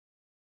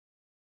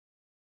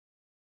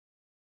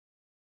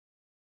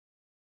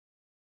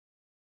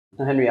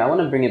Now, Henry, I want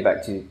to bring it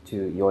back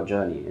to your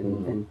journey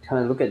and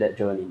kind of look at that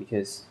journey,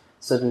 because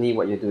certainly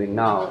what you're doing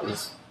now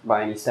is,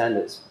 by any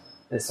standards,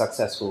 a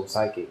successful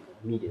psychic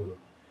medium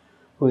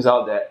who's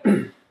out there,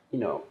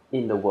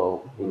 in the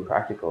world, being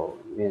practical,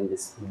 in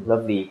this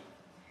lovely,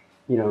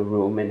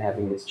 room and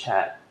having this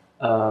chat.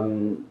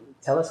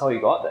 Tell us how you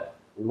got there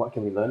and what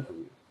can we learn from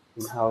you,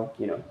 and how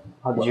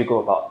did you go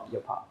about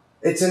your path?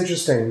 It's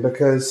interesting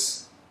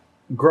because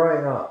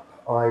growing up,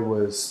 I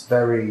was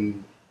very,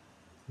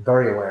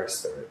 very aware of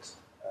spirit.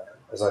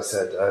 As I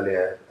said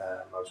earlier,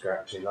 I was growing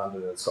up between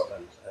London and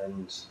Scotland,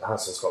 and the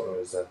house in Scotland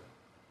was a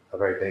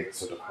very big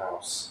sort of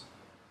house,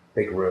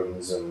 big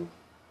rooms and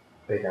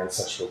big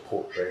ancestral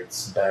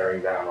portraits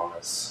bearing down on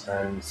us,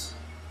 and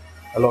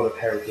a lot of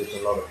heritage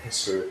and a lot of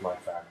history with my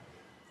family.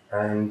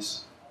 And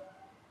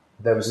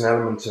there was an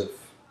element of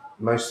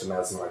most of the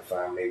members of my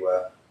family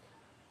were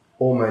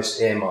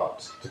almost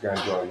earmarked to go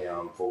and join the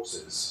armed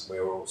forces. We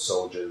were all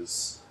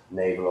soldiers,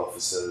 naval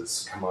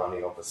officers,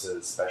 commanding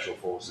officers, special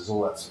forces,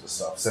 all that sort of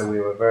stuff. So we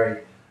were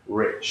very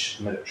rich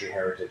military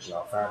heritage in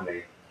our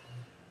family.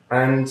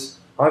 And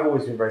I've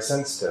always been very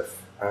sensitive.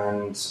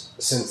 And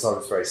since I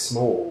was very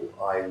small,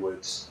 I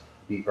would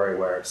be very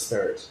aware of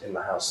spirit in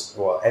the house,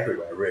 well,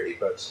 everywhere really,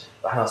 but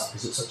the house,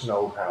 because it's such an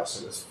old house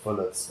and it was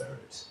full of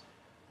spirit,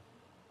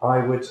 I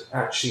would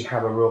actually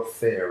have a real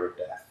fear of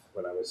death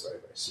when I was very,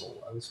 very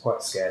small. I was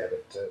quite scared of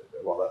it.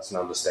 Well, that's an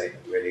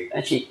understatement, really.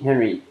 Actually,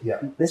 Henry,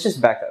 let's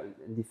just back up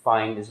and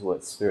define this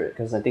word spirit,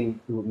 because I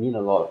think it would mean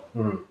a lot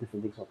of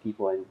different things for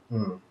people.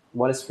 And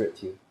what is spirit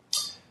to you?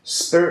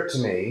 Spirit to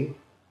me,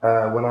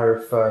 when I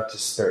refer to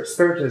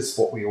spirit is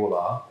what we all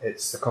are.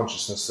 It's the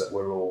consciousness that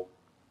we're all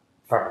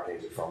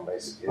fabricated from,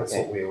 basically. That's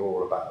what we're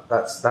all about.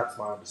 That's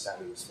my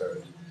understanding of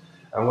spirit.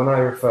 And when I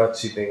refer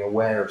to being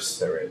aware of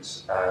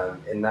spirit,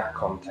 in that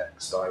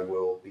context, I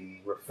will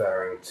be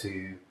referring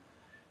to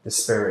the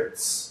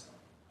spirits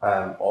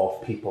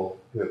of people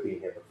who have been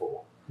here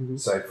before.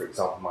 So, for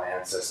example, my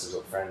ancestors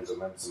or friends or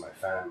members of my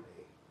family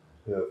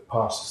who have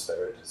passed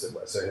spirit, as it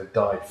were, so have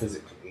died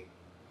physically,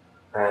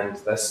 and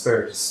their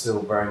spirit is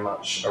still very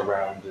much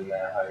around in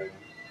their home,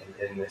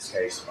 in this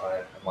case,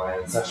 my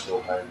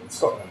ancestral home in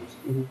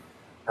Scotland.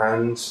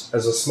 And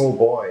as a small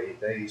boy,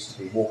 they used to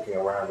be walking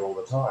around all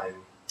the time.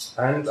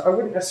 And I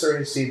wouldn't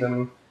necessarily see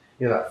them,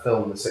 that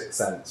film, The Sixth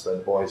Sense, where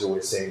the boy's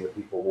always seeing the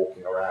people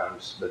walking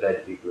around, the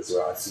dead people as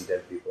well. I see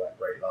dead people, that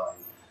great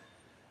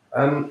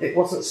line. It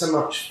wasn't so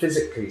much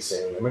physically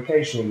seeing them.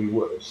 Occasionally we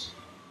would.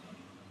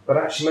 But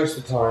actually most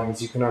of the time,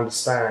 as you can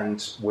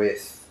understand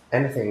with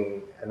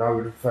anything, and I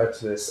would refer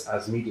to this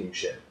as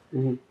mediumship,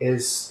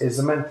 is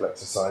a mental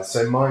exercise.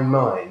 So my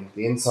mind,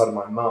 the inside of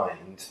my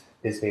mind,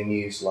 is being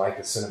used like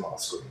a cinema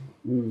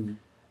screen.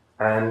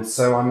 And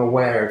so I'm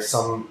aware of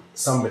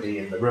somebody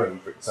in the room,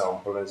 for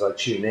example. As I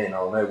tune in,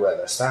 I'll know where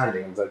they're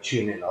standing. As I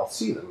tune in, I'll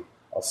see them.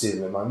 I'll see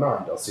them in my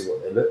mind. I'll see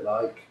what they look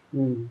like,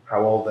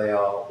 how old they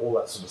are, all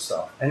that sort of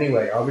stuff.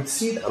 Anyway, I would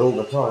see that all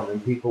the time,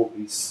 and people would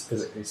be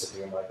physically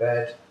sitting in my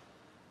bed.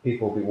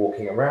 People would be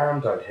walking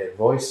around. I'd hear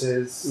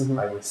voices.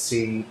 I would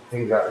see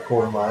things out the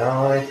corner of my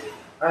eye.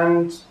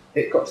 And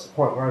it got to the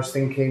point where I was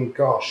thinking,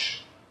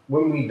 gosh,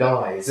 when we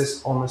die, is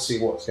this honestly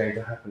what's going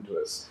to happen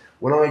to us?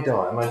 When I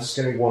die, am I just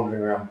going to be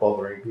wandering around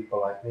bothering people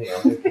like me?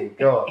 I'm thinking,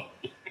 God.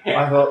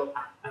 I thought,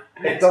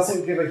 it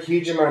doesn't give a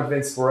huge amount of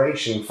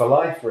inspiration for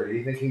life,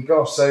 really. Thinking,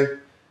 gosh, so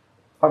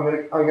I'm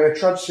going to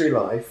trudge through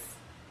life,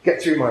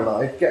 get through my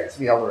life, get to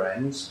the other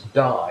end,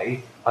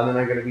 die, and then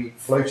I'm going to be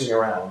floating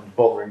around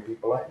bothering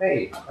people like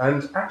me.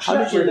 And actually,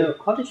 how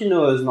did you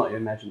know it was not your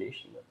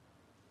imagination,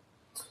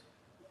 though?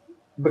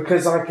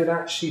 Because I could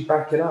actually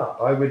back it up.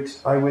 I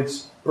would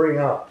bring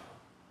up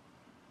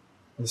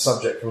the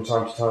subject from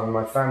time to time in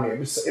my family.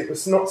 It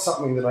was not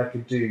something that I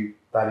could do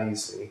that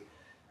easily,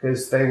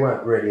 because they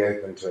weren't really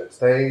open to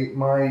it.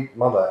 My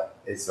mother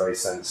is very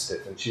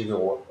sensitive, and she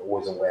was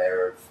always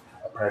aware of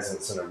a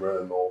presence in a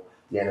room, or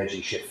the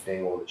energy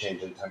shifting, or the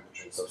change in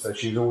temperature and stuff. So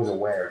she was always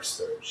aware of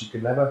spirit. She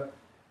could never,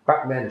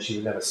 back then she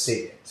would never see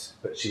it,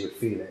 but she would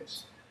feel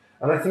it.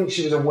 And I think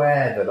she was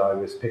aware that I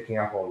was picking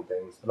up on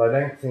things, but I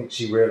don't think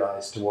she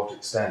realised to what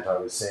extent I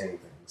was seeing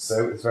things.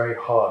 So it was very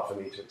hard for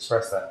me to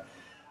express that.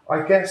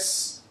 I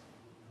guess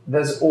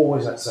there's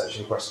always that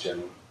searching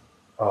question,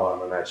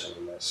 I'm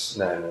imagining this.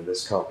 No,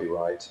 this can't be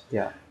right.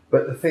 Yeah.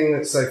 But the thing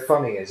that's so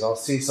funny is I'll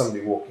see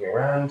somebody walking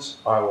around,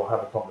 I will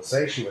have a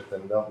conversation with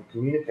them, they'll be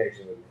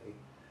communicating with me,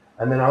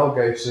 and then I'll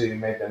go to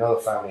maybe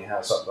another family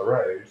house up the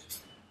road,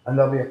 and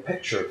there'll be a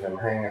picture of him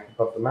hanging up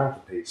above the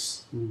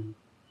mantelpiece.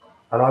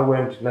 And I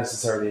wouldn't have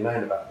necessarily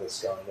known about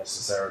this guy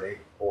necessarily,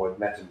 or had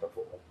met him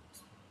before.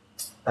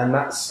 And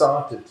that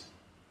started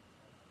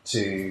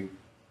to,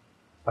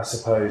 I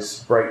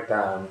suppose, break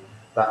down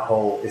that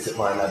whole is it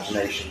my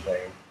imagination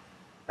thing.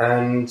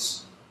 And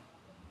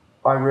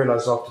I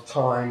realised after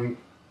time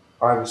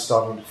I was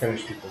starting to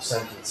finish people's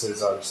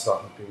sentences. I was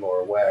starting to be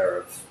more aware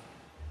of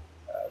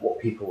what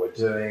people were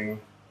doing,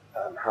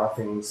 how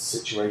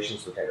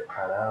situations were going to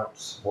pan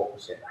out, what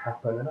was going to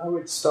happen. And I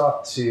would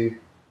start to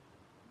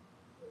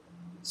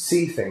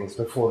see things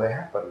before they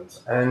happened.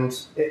 And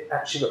it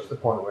actually got to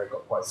the point where it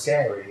got quite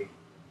scary.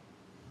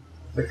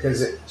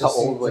 Because it just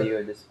How old were you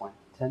at this point?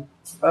 10?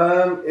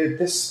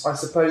 I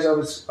suppose I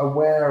was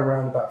aware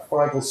around about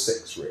 5 or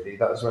 6, really.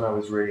 That was when I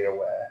was really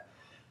aware.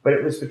 But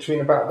it was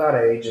between about that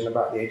age and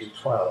about the age of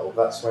 12.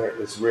 That's when it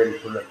was really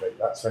prolific.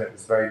 That's when it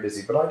was very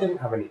busy. But I didn't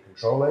have any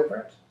control over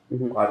it.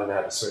 Mm-hmm. I didn't know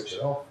how to switch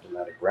it off. Didn't know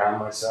how to ground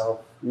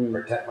myself,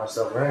 protect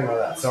myself, or anything like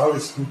that. So I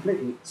was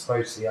completely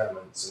exposed to the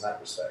elements in that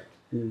respect.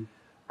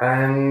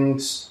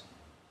 And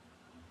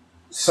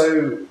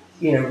so,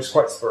 you know, it was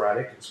quite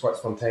sporadic. It was quite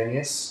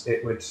spontaneous.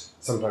 It would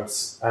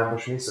sometimes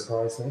ambush me,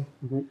 surprise me.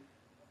 Mm-hmm.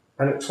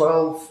 And at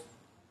 12,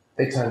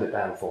 they turned it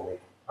down for me.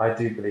 I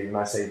do believe, and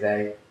I say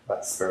they,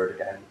 that's spirit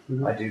again.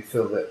 Mm-hmm. I do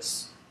feel that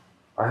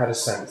I had a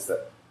sense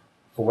that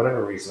for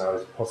whatever reason I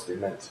was possibly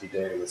meant to be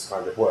doing this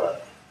kind of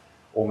work,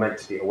 or meant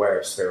to be aware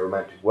of spirit, or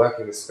meant to be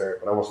working with spirit,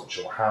 but I wasn't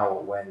sure how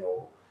or when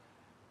or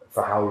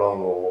for how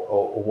long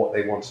or what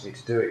they wanted me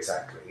to do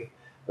exactly.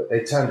 But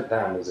they turned it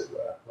down, as it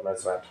were, when I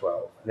was about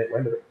 12. And it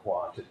went a bit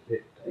quiet.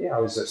 I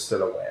was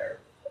still aware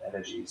of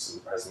energies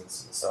and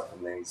presence and stuff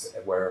and things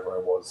wherever I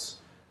was,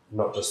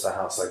 not just the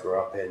house I grew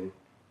up in,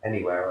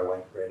 anywhere I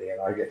went really.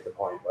 And I get to the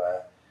point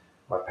where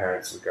my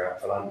parents would go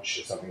out for lunch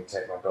or something,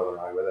 take my brother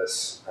and I with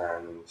us,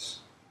 and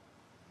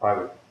I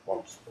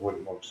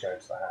wouldn't want to go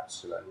into the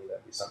house because I knew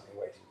there'd be something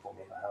waiting for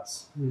me in the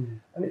house.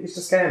 And it used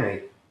to scare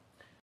me.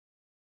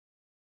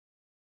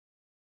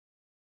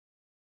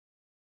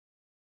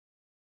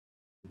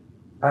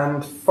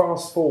 And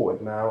fast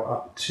forward now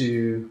up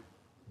to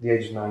the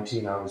age of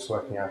 19, I was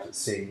working out at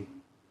sea.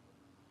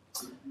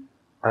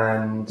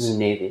 And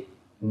Navy?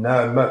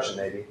 No, merchant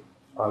navy.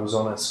 I was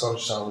on a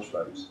Scottish salvage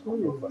boat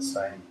in northwest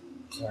Spain,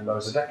 and I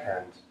was a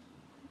deckhand.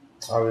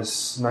 I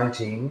was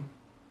 19.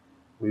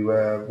 We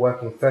were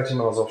working 30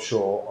 miles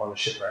offshore on a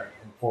shipwreck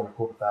in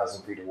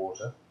 4,500 feet of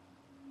water.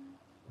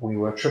 We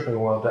were tripping a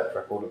world depth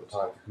record at the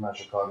time for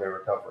commercial cargo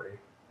recovery.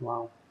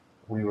 Wow.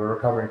 We were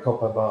recovering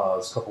copper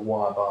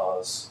wire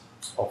bars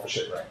off a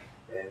shipwreck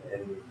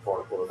in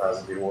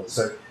 4,500 feet of water.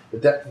 So the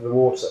depth of the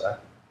water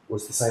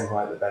was the same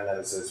height that Ben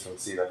Nevis is from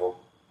sea level.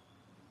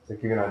 To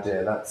give you an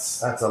idea,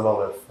 that's a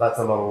lot of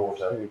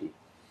water. Really?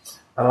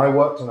 And I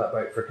worked on that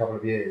boat for a couple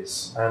of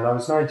years, and I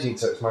was 19,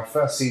 so it was my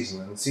first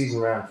season, and the season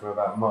ran from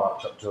about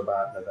March up to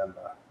about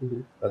November.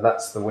 Mm-hmm. But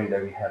that's the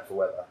window we had for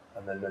weather,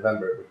 and then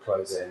November it would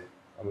close in,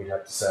 and we'd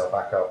have to sail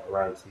back up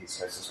around to the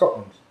east coast of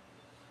Scotland.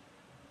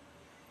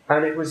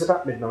 And it was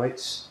about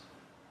midnight.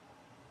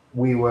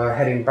 We were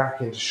heading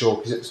back into shore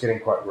because it was getting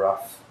quite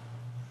rough.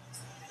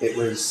 It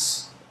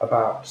was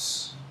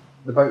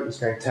the boat was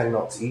going 10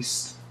 knots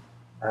east,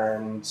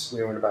 and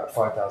we were in about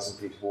 5,000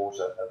 feet of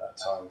water at that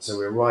time. So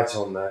we were right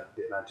on the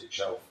Atlantic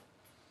shelf.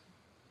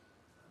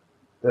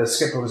 The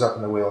skipper was up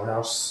in the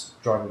wheelhouse,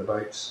 driving the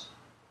boat.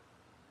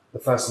 The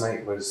first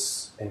mate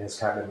was in his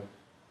cabin,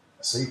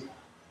 asleep.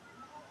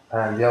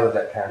 And the other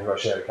deckhand, who I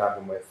shared a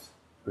cabin with,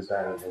 was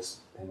down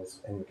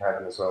in the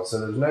cabin as well. So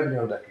there was nobody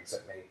on deck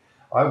except me.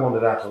 I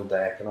wandered out on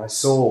deck, and I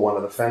saw one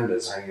of the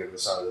fenders hanging over the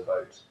side of the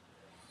boat.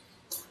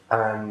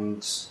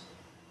 And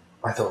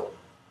I thought,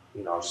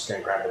 I'll just go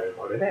and grab it and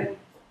put it in.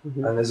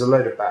 Mm-hmm. And there's a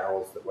load of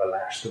barrels that were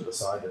lashed to the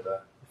side of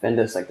the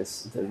fenders, like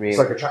this, the rear. It's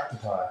like a tractor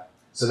tyre.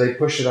 So they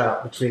push it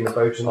out between the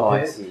boat and the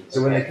pier.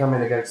 So when they come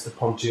in against the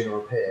pontoon or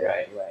a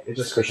pier, right. It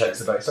just protects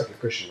the boat. It's like a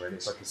cushion, really.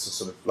 It's like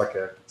sort of like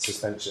a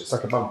suspension. It's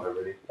like a bumper,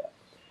 really. Yeah.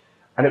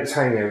 And it was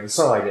hanging over the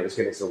side. It was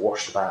getting sort of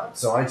washed about.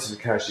 So I sort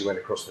of casually went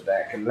across the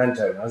deck and leant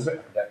over. I was a bit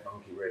like a deck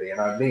monkey, really.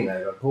 And I'd lean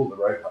over, pulled the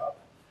rope up,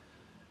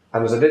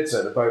 and as I did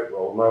so, the boat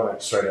rolled, and I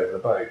went straight over the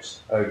boat,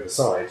 over the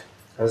side.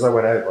 And as I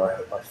went over, I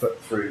hit my foot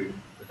through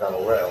the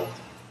gunwale rail.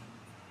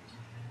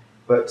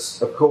 But,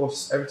 of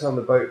course, every time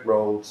the boat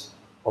rolled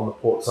on the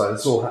port side,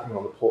 it's all happening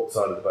on the port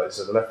side of the boat,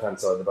 so the left-hand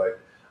side of the boat,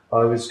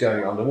 I was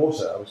going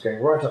underwater. I was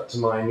going right up to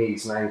my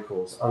knees and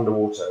ankles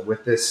underwater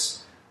with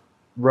this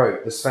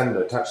rope, this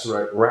fender attached to the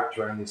rope, wrapped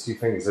around these two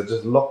fingers. It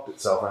just locked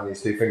itself around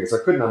these two fingers. I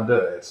couldn't undo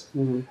it.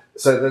 Mm-hmm.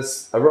 So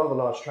there's a rather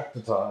large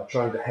tractor tyre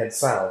trying to head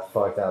south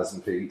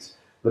 5,000 feet.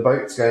 The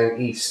boat's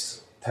going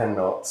east 10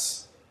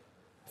 knots.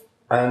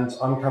 And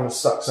I'm kind of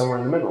stuck somewhere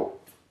in the middle.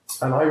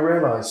 And I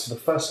realised for the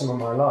first time in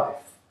my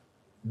life,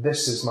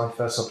 this is my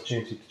first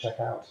opportunity to check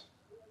out.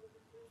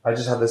 I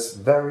just had this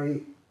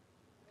very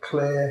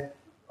clear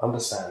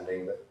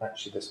understanding that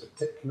actually this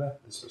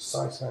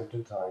precise moment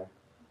in time,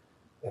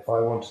 if I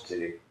wanted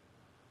to,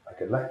 I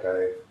could let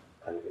go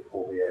and it would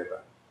all be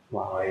over.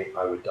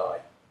 I would die,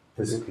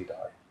 physically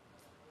die.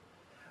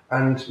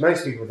 And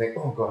most people think,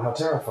 oh God, how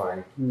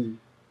terrifying. Mm.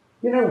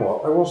 You know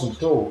what? I wasn't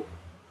at all.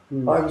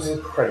 Mm. I was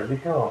incredibly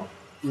calm.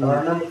 Mm. And I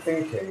remember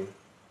thinking,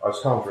 I was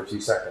calm for a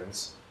few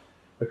seconds,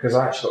 because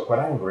I actually got quite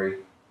angry.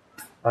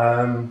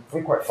 I'm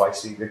quite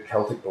feisty, the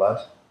Celtic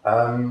blood.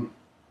 I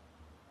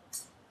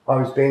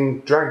was being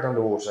dragged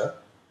underwater,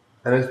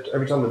 and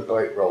every time the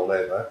boat rolled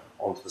over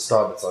onto the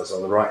starboard side, so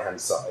on the right-hand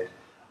side,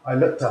 I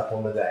looked up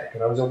on the deck,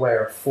 and I was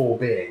aware of 4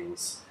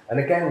 beings. And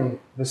again,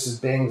 this is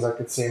beings I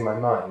could see in my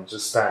mind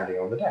just standing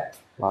on the deck.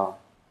 Wow.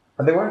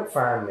 And they weren't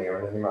family or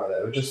anything like that.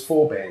 They were just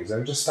four beings. They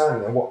were just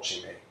standing there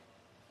watching me.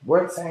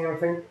 Weren't saying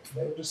anything.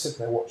 They were just sitting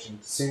there watching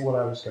to see what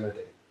I was going to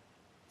do.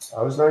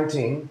 I was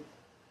 19.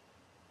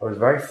 I was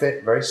very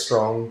fit, very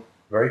strong,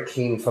 very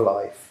keen for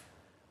life.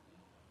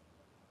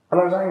 And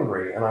I was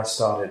angry, and I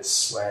started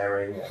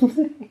swearing,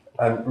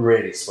 and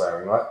really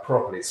swearing, like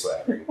properly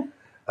swearing.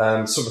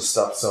 Sort of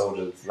stuffed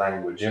soldiers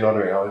language, you know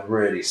what I mean? I was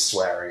really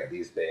swearing at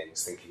these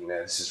beings, thinking,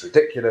 no, this is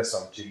ridiculous,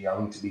 I'm too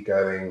young to be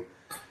going,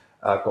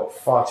 I've got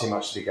far too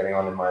much to be going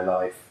on in my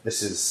life,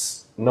 this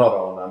is not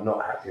on, I'm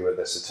not happy with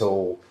this at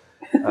all.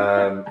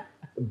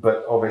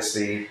 But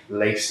obviously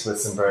laced with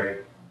some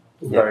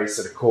very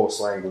sort of coarse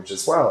language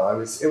as well.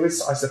 It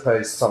was, I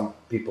suppose some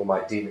people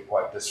might deem it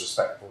quite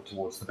disrespectful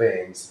towards the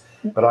beings,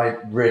 but I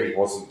really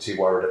wasn't too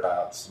worried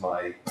about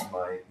my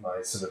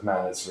sort of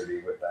manners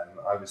really with them.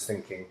 I was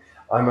thinking,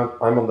 I'm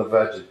on the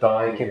verge of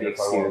dying here if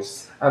I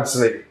want.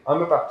 Absolutely.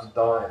 I'm about to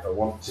die if I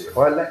want to. If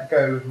I let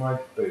go of my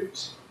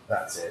boot,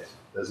 that's it.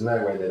 There's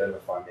no way they'd ever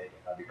find me again.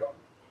 I'd be gone.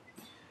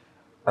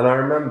 And I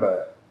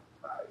remember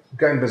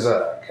going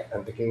berserk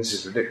and thinking this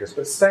is ridiculous,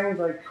 but staying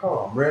very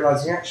calm,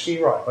 realising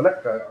actually, right, if I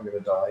let go, I'm going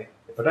to die.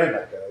 If I don't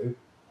let go,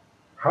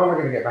 how am I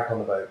going to get back on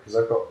the boat? Because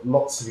I've got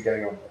lots to be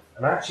going on with.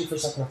 And actually for a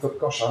second I thought,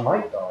 gosh, I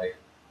might die.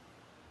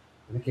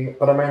 Thinking,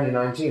 but I'm only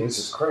 19, this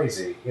is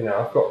crazy. You know,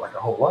 I've got like a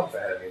whole life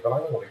ahead of me, but I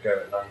don't want to go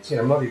at 19.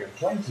 I'm not even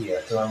 20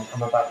 yet, and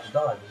I'm about to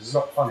die. This is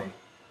not funny.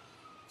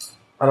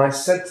 And I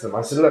said to them,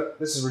 I said, look,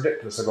 this is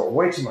ridiculous. I've got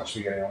way too much to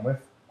be going on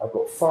with. I've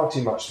got far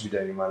too much to be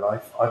doing in my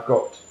life. I've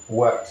got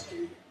work to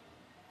do.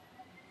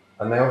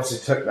 And they obviously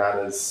took that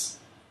as,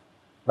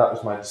 that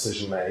was my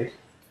decision made.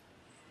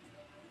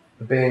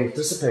 The being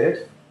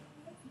disappeared,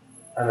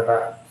 and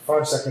about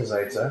 5 seconds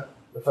later,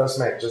 the first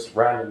mate just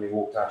randomly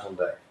walked out on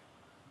deck.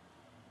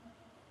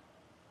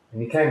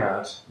 And he came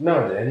out,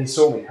 no idea, and he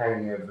saw me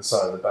hanging over the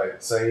side of the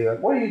boat. So he went,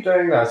 what are you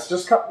doing there?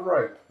 Just cut the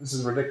rope. This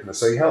is ridiculous.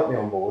 So he helped me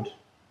on board.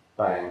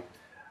 Bang.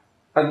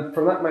 And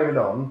from that moment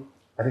on,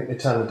 I think they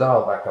turned the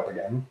dial back up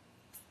again.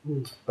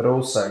 But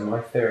also,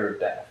 my fear of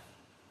death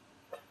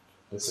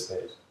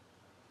disappeared.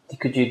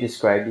 Could you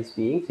describe these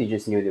beings? You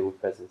just knew they were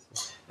present.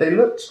 They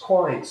looked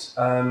quite...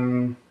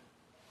 There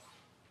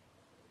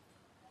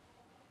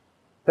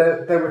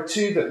were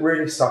two that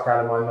really stuck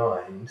out of my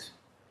mind.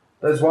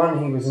 There's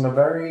one, he was in a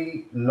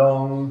very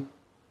long,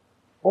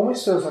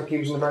 almost feels like he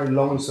was in a very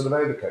long sort of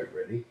overcoat,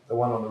 really, the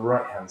one on the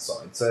right-hand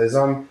side. So as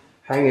I'm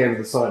hanging over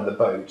the side of the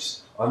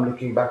boat, I'm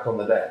looking back on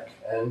the deck,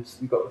 and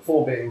you've got the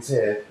four beings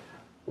here.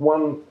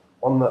 One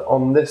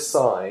on this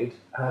side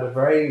had a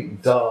very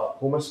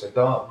dark, almost a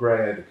dark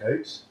grey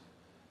overcoat,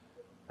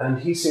 and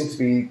he seemed to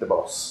be the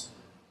boss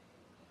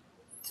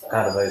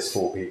out of those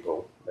four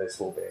people, those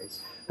four beings.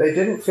 They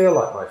didn't feel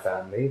like my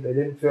family, they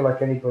didn't feel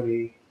like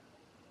anybody...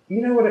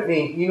 You know what I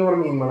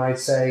mean when I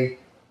say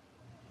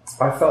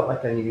I felt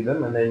like I knew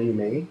them and they knew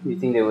me? You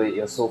think they were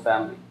your soul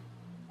family?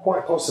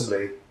 Quite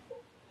possibly.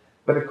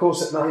 But of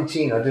course at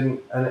 19 I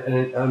didn't,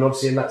 and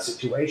obviously in that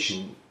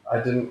situation,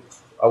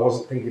 I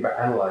wasn't thinking about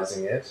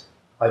analysing it.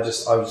 I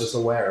was just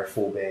aware of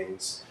four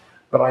beings.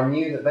 But I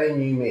knew that they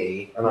knew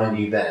me and I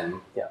knew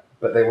them. Yeah.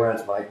 But they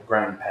weren't like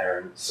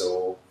grandparents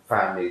or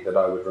family that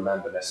I would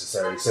remember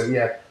necessarily. So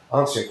yeah,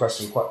 answering your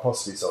question, quite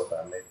possibly soul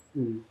family.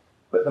 Mm.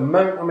 But the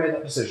moment I made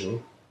that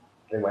decision,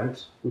 they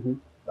went. Mm-hmm.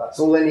 That's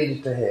all they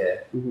needed to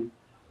hear. Mm-hmm.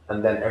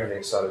 And then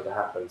everything started to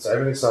happen. So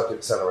everything started to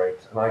accelerate.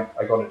 And I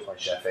got into my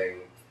chefing,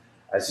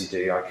 as you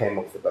do. I came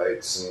off the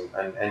boats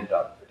and ended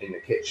up in the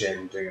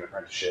kitchen doing an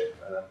apprenticeship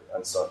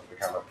and started to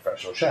become a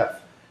professional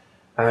chef.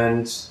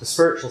 And the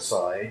spiritual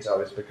side,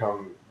 I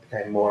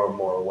became more and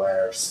more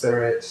aware of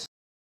spirit.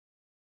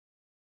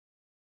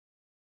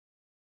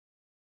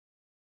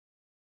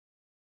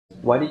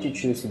 Why did you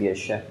choose to be a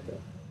chef,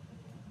 though?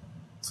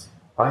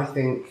 I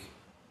think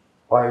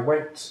I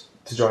went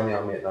to join the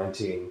army at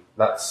 19.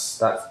 That's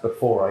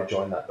before I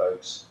joined that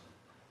boat.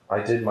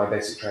 I did my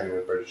basic training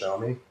with the British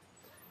Army,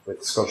 with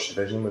the Scottish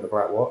Division, with the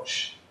Black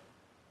Watch.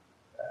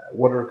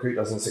 What a recruit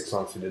does in 6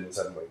 months, we did in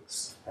 7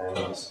 weeks. And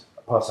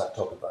I passed that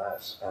top of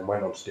that and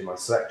went on to do my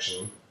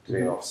selection to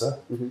be an officer.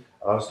 Mm-hmm. And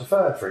I was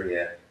deferred for a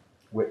year,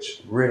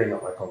 which really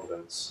knocked my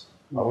confidence.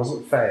 Mm-hmm. I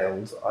wasn't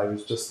failed, I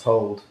was just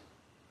told,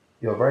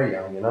 you're very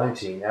young, you're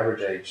 19, the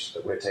average age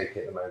that we're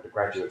taking at the moment, the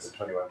graduates are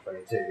 21,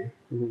 22.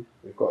 Mm-hmm.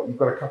 You've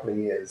got a couple of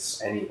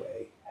years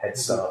anyway, head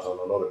start on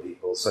a lot of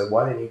people, so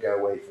why don't you go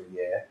away for a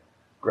year,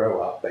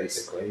 grow up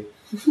basically,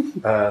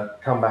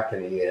 come back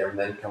in a year and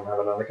then come have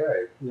another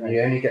go. Right.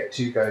 You only get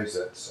 2 goes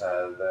at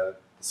the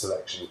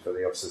selection for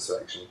the officer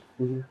selection.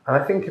 Mm-hmm. And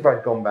I think if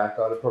I'd gone back,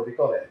 I'd have probably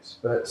got it.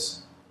 But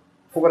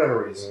for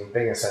whatever reason,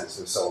 being a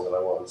sensitive soul that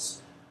I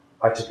was,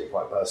 I took it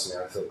quite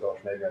personally. I thought, gosh,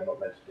 maybe I'm not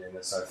meant to be doing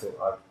this.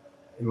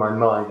 In my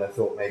mind, I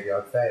thought maybe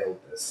I failed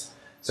this.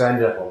 So I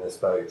ended up on this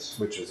boat,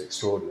 which was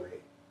extraordinary,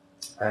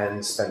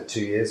 and spent 2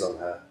 years on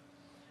her.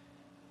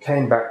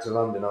 Came back to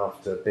London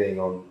after being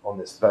on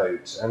this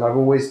boat, and I've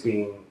always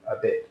been a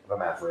bit of a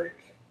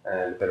maverick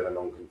and a bit of a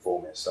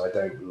nonconformist. I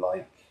don't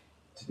like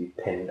to be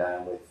pinned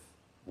down with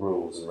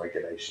rules and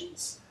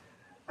regulations.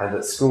 And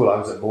at school, I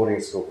was at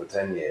boarding school for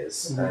 10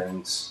 years,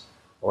 and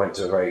I went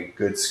to a very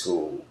good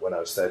school when I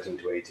was 13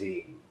 to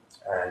 18.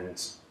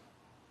 And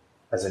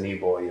as a new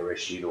boy, you're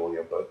issued all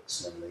your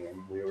books and everything,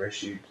 and we were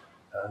issued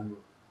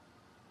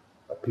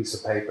a piece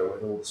of paper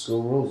with all the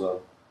school rules on.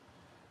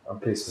 I'm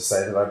pleased to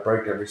say that I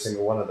broke every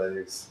single one of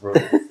those rules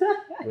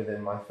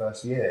within my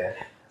first year,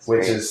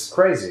 which is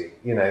crazy,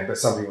 you know, but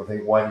some people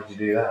think, why did you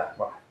do that?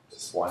 Well,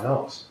 just why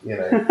not, you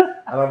know?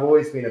 And I've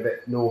always been a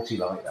bit naughty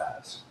like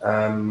that.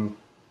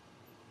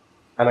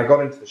 And I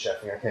got into the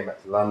chefing. I came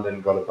back to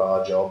London, got a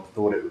bar job,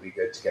 thought it would be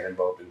good to get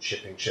involved in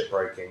shipping,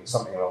 shipbroking,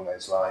 something along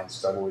those lines,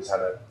 because I've always had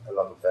a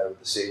love affair with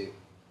the sea.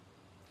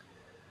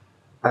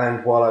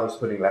 And while I was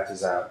putting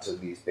letters out to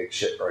these big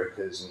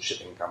shipbrokers and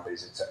shipping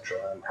companies,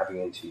 etc., and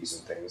having interviews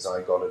and things,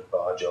 I got a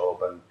bar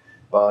job, and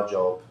bar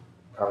job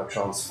kind of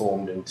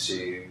transformed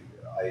into,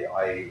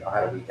 I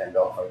had a weekend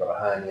off, I got a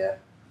hernia.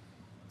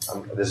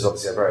 This is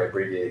obviously a very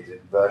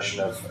abbreviated version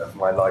of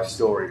my life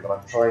story, but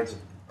I'm trying to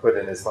put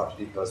in as much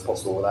detail as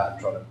possible without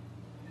trying to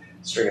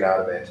string it out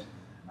a bit.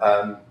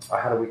 I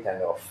had a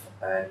weekend off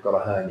and got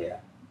a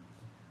hernia,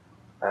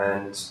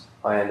 and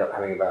I ended up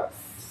having about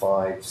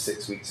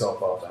 5-6 weeks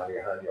off after having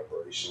a hernia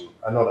operation.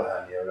 Not a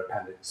hernia, an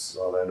appendix,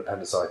 rather, an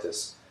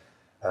appendicitis.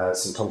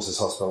 St Thomas's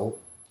Hospital.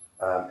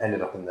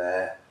 Ended up in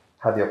there,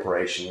 had the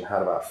operation,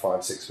 had about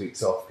 5-6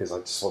 weeks off because I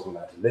just wasn't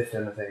allowed to lift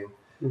anything.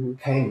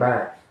 Came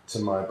back to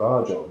my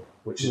bar job,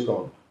 which is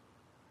gone.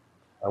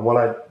 And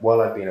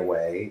while I'd been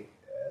away,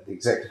 the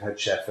executive head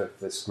chef of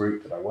this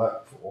group that I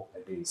worked for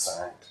had been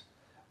sacked,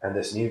 and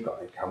this new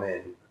guy had come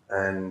in,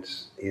 and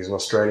he's an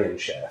Australian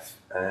chef,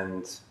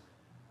 and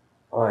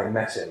I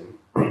met him.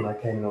 I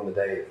came in on the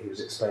day that he was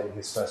explaining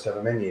his first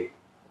ever menu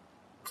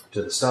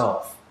to the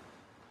staff.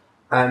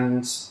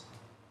 And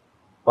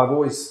I've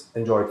always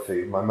enjoyed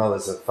food. My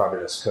mother's a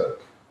fabulous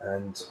cook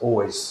and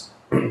always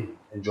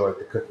enjoyed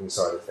the cooking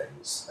side of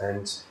things.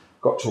 And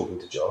got talking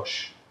to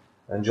Josh,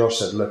 and Josh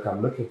said, look,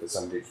 I'm looking for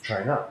somebody to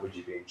train up. Would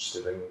you be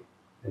interested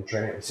in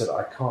training? He said,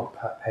 I can't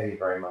pay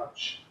very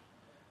much.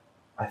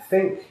 I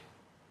think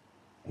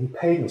he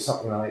paid me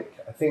something like,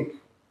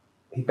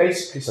 he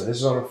basically said, this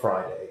is on a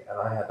Friday, and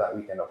I had that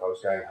weekend off. I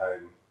was going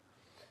home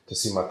to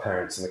see my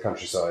parents in the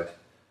countryside.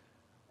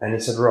 And he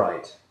said,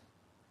 right,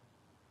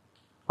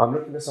 I'm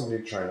looking for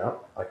somebody to train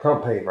up. I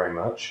can't pay you very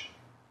much.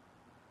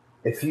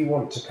 If you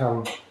want to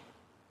come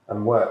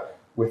and work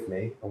with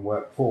me and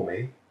work for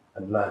me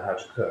and learn how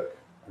to cook,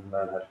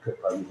 like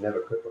you've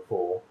never cooked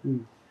before,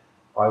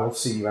 I will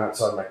see you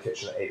outside my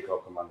kitchen at 8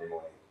 o'clock on Monday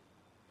morning.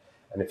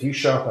 And if you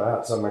show up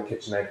outside my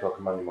kitchen at 8 o'clock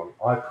on Monday morning,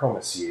 I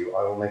promise you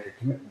I will make a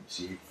commitment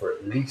to you for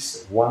at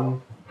least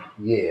 1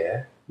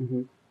 year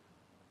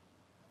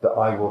that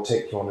I will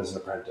take you on as an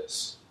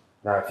apprentice.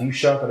 Now, if you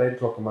show up at 8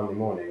 o'clock on Monday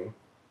morning,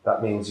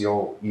 that means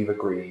you've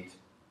agreed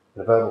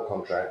in a verbal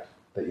contract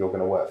that you're going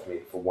to work for me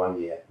for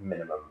 1 year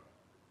minimum.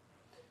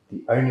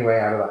 The only way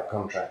out of that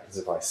contract is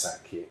if I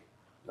sack you.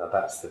 Now,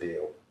 that's the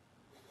deal.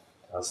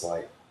 I was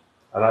like,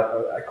 and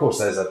of course,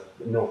 there's a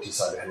naughty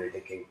side of Henry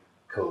thinking,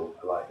 cool,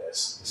 I like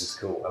this. This is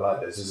cool, I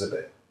like this. This is a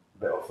bit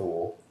off the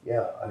wall.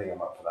 Yeah, I think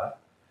I'm up for that.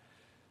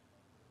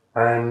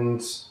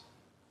 And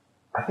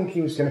I think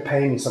he was going to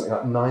pay me something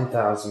like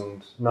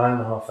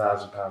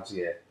 £9,500 a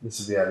year. This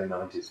is the early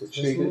 90s, which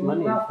is good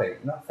money.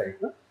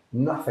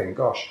 Nothing.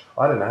 Gosh,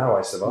 I don't know how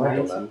I survived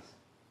on that.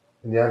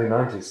 In the early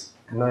 90s.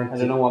 I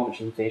don't know how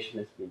much inflation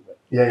has been, but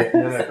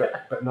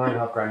but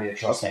 £9,500 a year,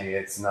 trust me,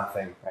 it's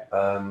nothing. Right.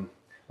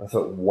 I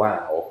thought,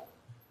 wow,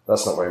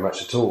 that's not very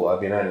much at all.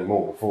 I've been earning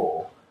more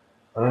before.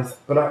 And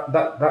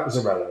that was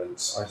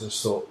irrelevant. I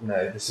just thought,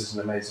 no, this is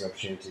an amazing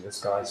opportunity.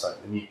 This guy's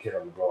like the new kid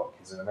on the block.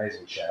 He's an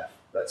amazing chef.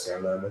 Let's go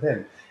and learn with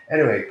him.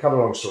 Anyway, cut a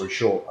long story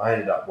short, I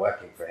ended up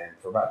working for him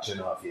for about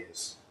 2.5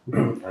 years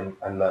and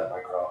learned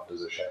my craft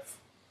as a chef.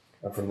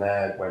 And from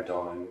there, went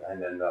on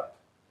and ended up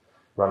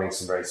running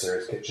some very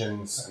serious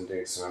kitchens and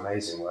doing some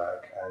amazing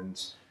work, and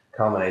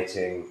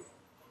culminating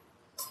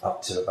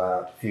up to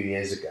about a few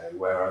years ago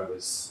where I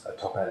was a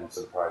top end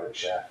sort of private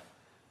chef,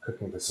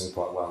 cooking for some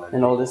quite well-known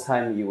And all this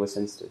time you were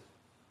sensitive?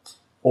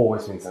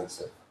 Always been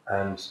sensitive.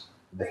 And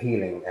the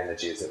healing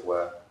energy, as it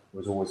were,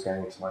 was always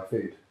going into my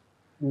food.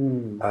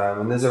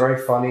 And there's a very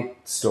funny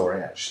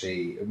story,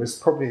 actually. It was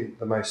probably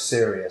the most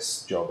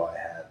serious job I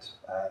had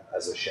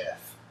as a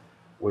chef.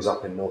 Was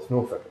up in North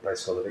Norfolk, a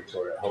place called the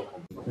Victoria at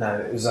Holcombe. No,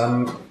 it was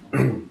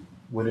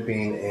would have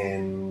been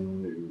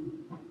in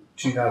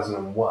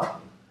 2001. I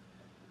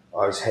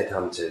was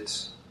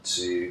headhunted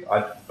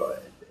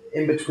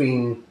in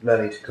between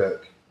learning to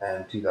cook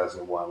and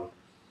 2001.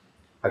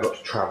 I got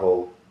to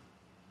travel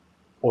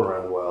all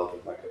around the world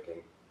with my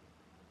cooking.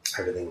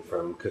 Everything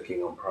from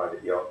cooking on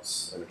private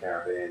yachts in the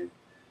Caribbean,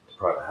 to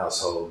private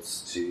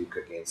households, to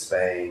cooking in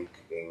Spain,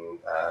 cooking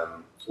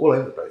all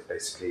over the place,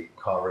 basically.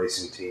 Car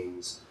racing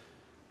teams,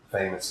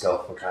 famous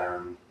Gulf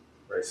McLaren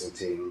racing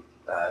team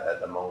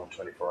at Le Mans,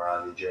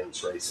 24-hour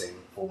endurance racing,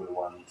 Formula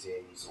One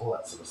teams, all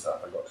that sort of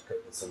stuff. I got to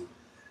cook with some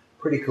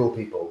pretty cool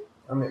people.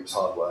 I mean, it was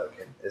hard work,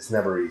 and it's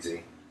never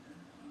easy.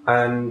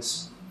 And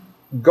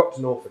got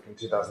to Norfolk in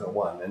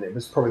 2001, and it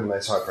was probably the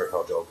most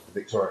high-profile job, the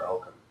Victoria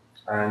Alcom.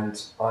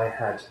 And I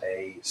had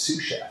a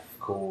sous chef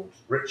called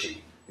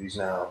Richie, who's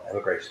now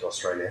emigrated to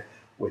Australia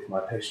with my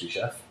pastry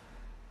chef.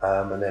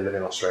 And they live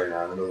in Australia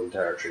now, in the Northern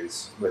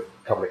Territories, with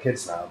a couple of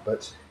kids now.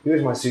 But he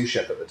was my sous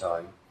chef at the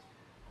time.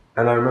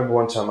 And I remember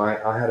one time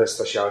I had a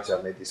speciality.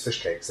 I made these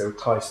fish cakes. They were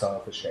Thai-style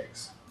fish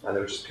cakes. And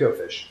they were just pure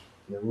fish.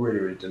 And they were really,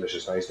 really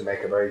delicious. And I used to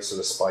make a very sort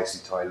of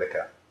spicy Thai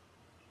liquor,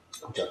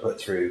 which I put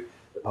through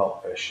the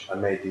pulp fish. I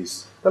made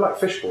these, they're like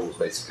fish balls,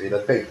 basically.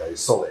 They're big, though,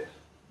 solid.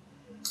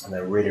 And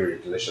they're really,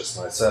 really delicious.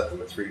 And I served them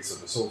with 3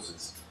 sort of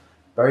sauces.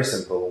 Very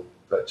simple,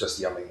 but just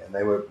yummy. And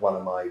they were one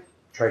of my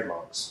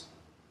trademarks,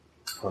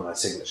 one of my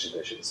signature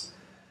dishes.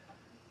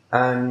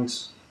 And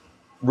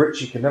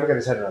Richie could never get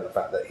his head around the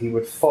fact that he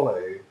would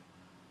follow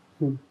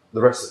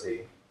the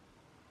recipe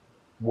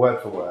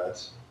word for word,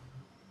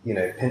 you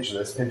know, pinch of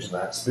this, pinch of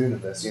that, spoon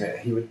of this, you know,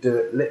 he would do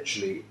it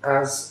literally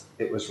as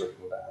it was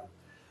written down.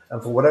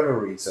 And for whatever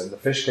reason, the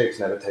fish cakes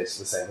never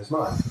tasted the same as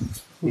mine.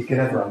 He could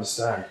never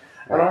understand.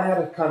 And I had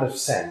a kind of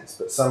sense,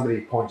 but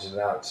somebody pointed it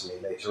out to me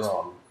later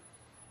on.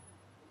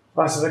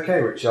 I said,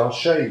 okay, Richie, I'll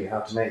show you how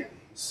to make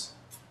these.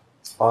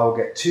 I'll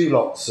get 2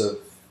 lots of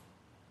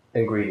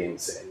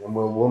ingredients in, and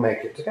we'll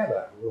make it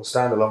together. We'll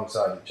stand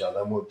alongside each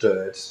other, and we'll do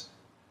it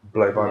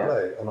blow by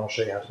blow, and I'll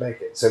show you how to make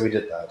it. So we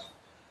did that.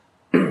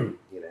 You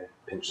know,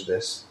 pinch of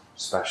this,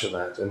 splash of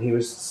that. And he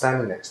was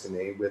standing next to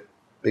me with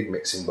a big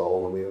mixing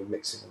bowl, and we were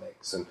mixing the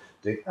mix and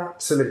doing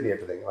absolutely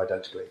everything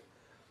identically.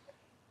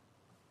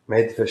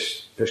 Made the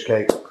fish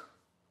cake,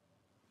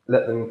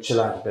 let them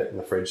chill out a bit in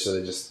the fridge so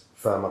they just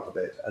firm up a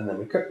bit, and then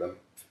we cooked them.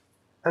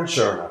 And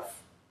sure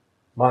enough,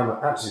 mine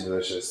were absolutely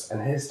delicious,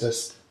 and his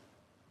just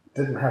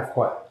didn't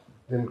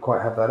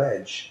quite have that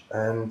edge.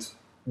 And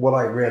what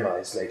I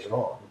realised later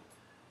on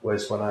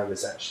was when I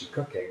was actually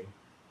cooking,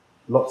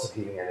 lots of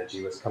healing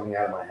energy was coming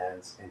out of my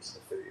hands into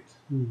the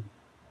food.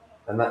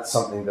 And that's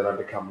something that I've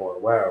become more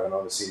aware of. And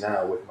obviously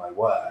now with my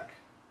work,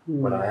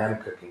 when I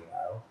am cooking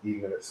now,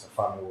 even if it's for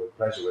fun or with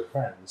pleasure with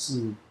friends,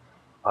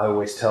 I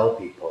always tell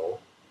people,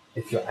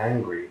 if you're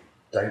angry,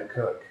 don't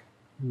cook.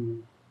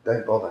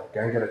 Don't bother. Go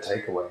and get a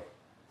takeaway.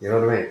 You know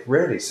what I mean?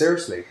 Really,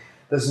 seriously.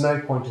 There's no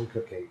point in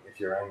cooking if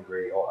you're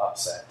angry or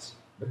upset,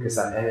 because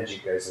that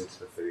energy goes into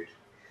the food.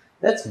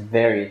 That's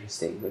very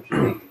interesting, don't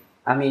you think?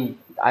 I mean,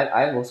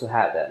 I've also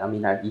had that. I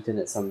mean, I've eaten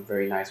at some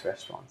very nice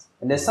restaurants.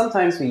 And there's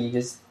sometimes where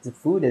the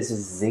food is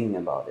just zing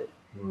about it.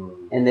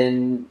 And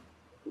then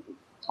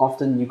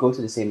often you go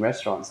to the same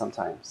restaurant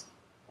sometimes,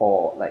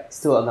 or like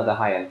still another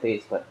high-end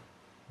place, but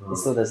it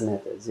still doesn't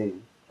have that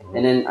zing.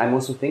 And then I'm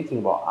also thinking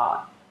about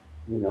art.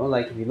 You know,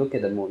 like if you look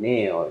at the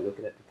Monet or you look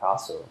at the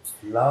Picasso,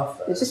 love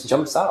that. It just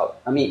jumps out.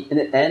 I mean,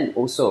 and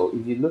also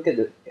if you look at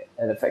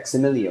a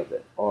facsimile of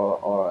it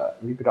or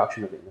a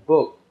reproduction of it in the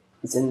book,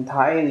 it's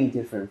entirely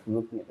different from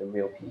looking at the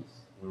real piece.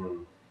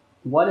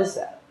 What is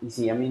that? You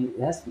see, I mean,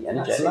 it has to be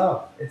energetic. That's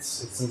love.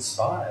 It's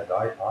inspired.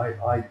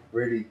 I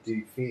really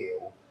do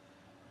feel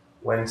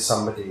when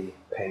somebody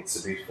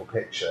paints a beautiful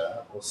picture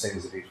or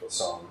sings a beautiful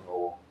song,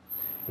 or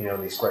you know,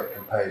 these great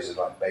composers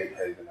like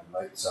Beethoven and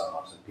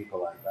Mozart and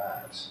people like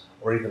that,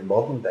 or even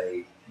modern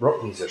day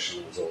rock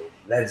musicians or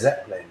Led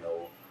Zeppelin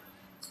or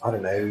I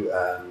don't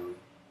know,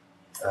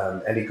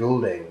 Ellie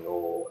Goulding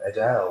or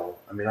Adele.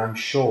 I mean, I'm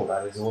sure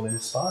that is all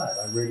inspired.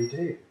 I really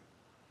do.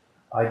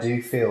 I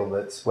do feel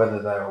that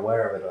whether they're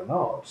aware of it or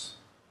not,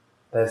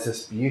 there's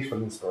this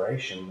beautiful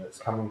inspiration that's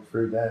coming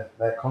through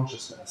their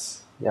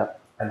consciousness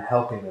and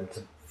helping them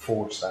to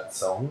forge that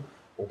song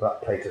or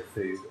that plate of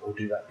food or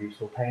do that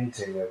beautiful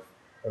painting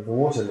of the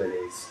water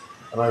lilies.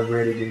 And I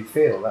really do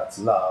feel that's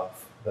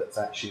love that's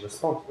actually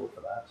responsible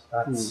for that.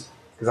 That's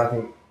because I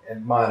think,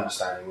 in my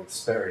understanding of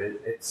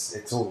spirit,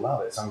 it's all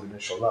love. It's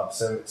unconditional love.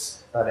 So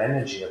it's that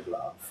energy of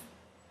love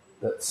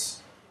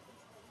that's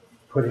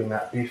putting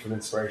that beautiful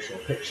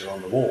inspirational picture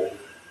on the wall,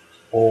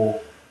 or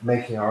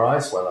making our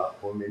eyes well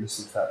up when we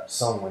listen to that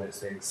song when it's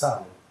being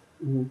sung.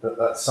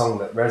 That song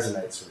that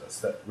resonates with us,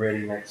 that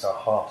really makes our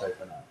heart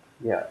open up.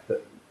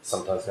 That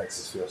sometimes makes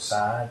us feel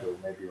sad, or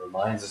maybe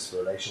reminds us of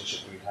a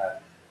relationship we've had.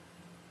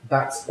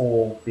 That's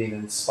all being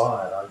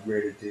inspired. I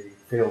really do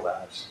feel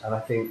that. And I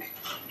think,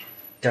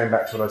 going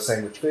back to what I was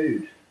saying with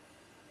food,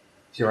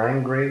 if you're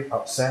angry,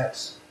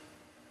 upset,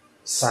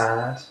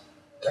 sad,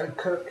 don't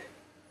cook.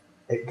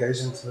 It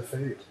goes into the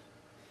food.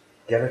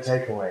 Get a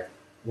takeaway.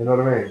 You know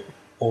what I mean?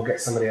 Or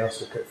get somebody else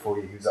to cook for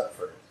you who's up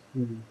for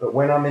it. But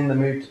when I'm in the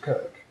mood to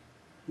cook,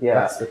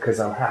 that's because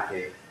I'm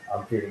happy,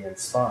 I'm feeling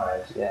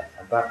inspired,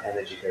 and that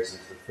energy goes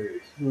into the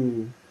food.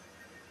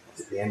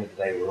 At the end of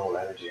the day, we're all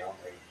energy, aren't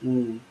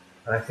we?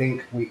 And I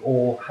think we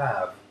all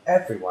have,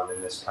 everyone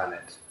in this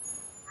planet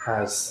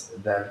has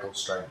their little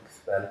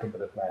strength, their little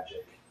bit of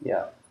magic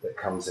that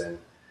comes in.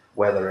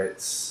 Whether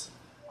it's,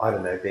 I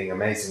don't know, being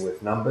amazing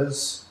with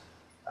numbers,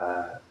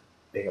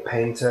 being a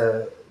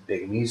painter,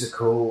 being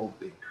musical,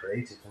 being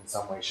creative in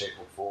some way, shape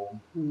or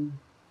form,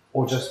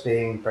 or just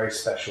being very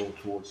special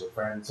towards your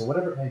friends, or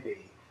whatever it may be.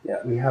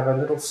 We have a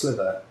little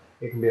slither.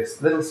 It can be a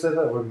little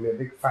slither, or it can be a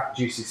big, fat,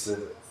 juicy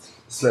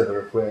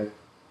slither if we're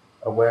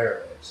aware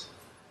of it.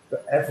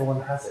 But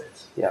everyone has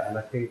it. Yeah. And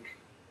I think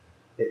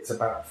it's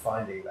about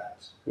finding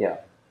that. Yeah.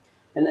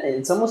 And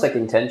it's almost like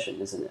intention,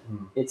 isn't it?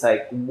 It's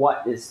like,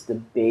 what is the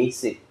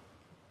basic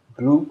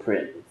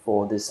blueprint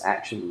for this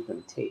action you're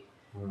going to take?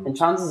 And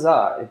chances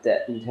are, if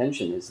that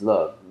intention is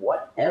love,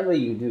 whatever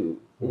you do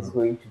is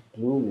going to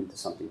bloom into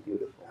something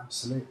beautiful.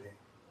 Absolutely.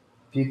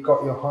 If you've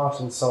got your heart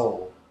and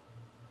soul,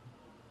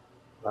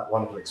 that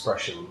wonderful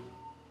expression,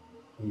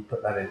 and you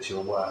put that into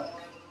your work,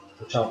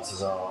 the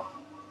chances are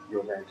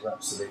you're going to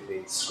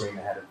absolutely scream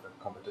ahead of the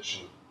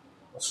competition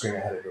or scream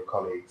ahead of your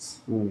colleagues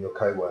or your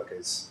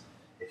co-workers.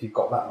 If you've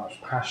got that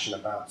much passion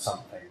about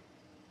something,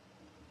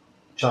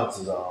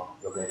 chances are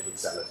you're going to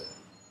excel at it.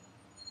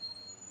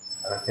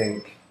 And I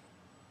think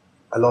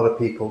a lot of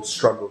people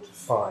struggle to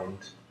find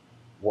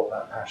what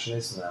that passion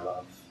is in their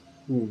life.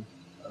 And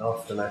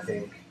often I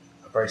think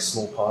a very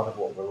small part of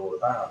what we're all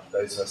about,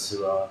 those of us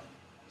who are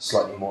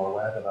slightly more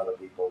aware than other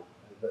people,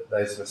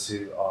 those of us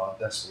who are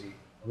desperately,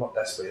 not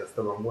desperately, that's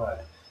the wrong word,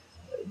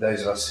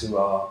 those of us who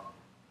are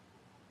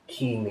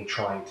keenly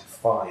trying to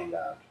find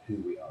out who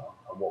we are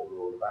and what we're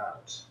all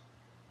about.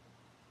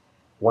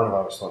 One of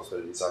our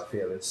responsibilities, I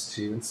feel, is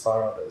to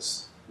inspire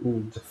others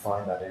to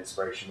find that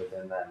inspiration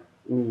within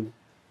them.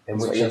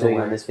 That's what you're doing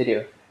on this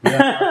video.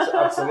 Yeah,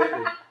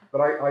 absolutely.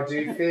 But I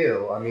do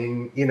feel, I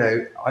mean, you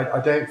know, I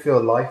don't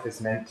feel life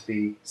is meant to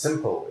be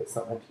simple. It's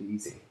not meant to be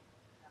easy.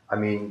 I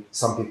mean,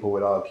 some people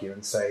would argue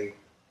and say,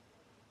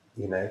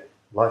 you know,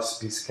 life's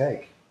a piece of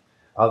cake.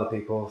 Other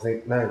people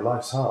think, no,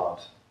 life's hard.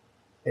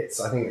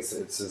 I think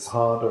it's as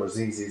hard or as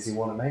easy as you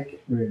want to make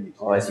it, really.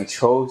 Or as you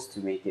chose to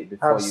make it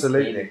before you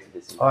came into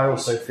this. I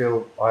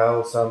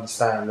also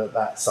understand that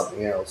that's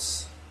something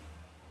else.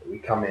 We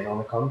come in on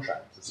a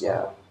contract as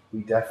well.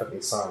 We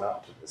definitely sign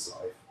up to this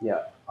life.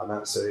 Yeah. I'm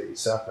absolutely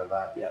certain of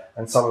that. Yeah.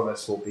 And some of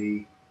us will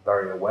be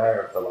very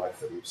aware of the life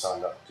that we've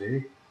signed up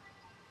to.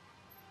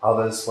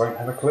 Others won't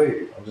have a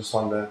clue and just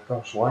wonder,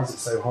 gosh, why is it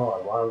so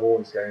hard? Why am I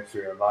always going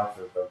through a life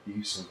of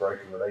abuse and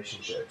broken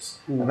relationships?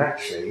 And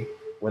actually,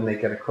 when they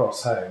get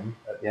across home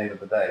at the end of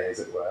the day, as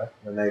it were,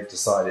 when they've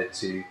decided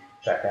to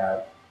check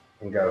out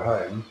and go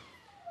home,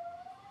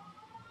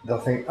 they'll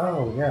think,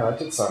 oh yeah, I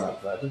did sign up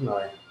for that, didn't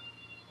I?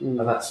 And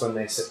that's when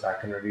they sit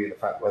back and review the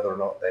fact whether or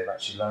not they've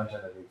actually learned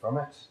anything from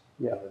it,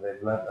 whether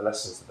they've learnt the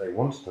lessons that they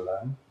wanted to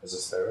learn as a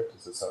spirit,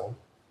 as a soul.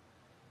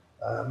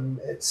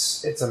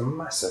 It's a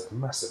massive,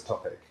 massive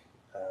topic.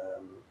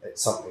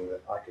 It's something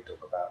that I could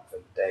talk about for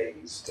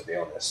days, to be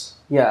honest.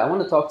 Yeah, I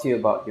want to talk to you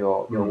about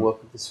your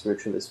work with the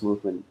spiritualist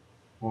movement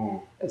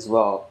as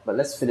well. But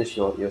let's finish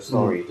your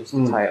story, just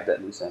to tie up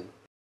that loose end.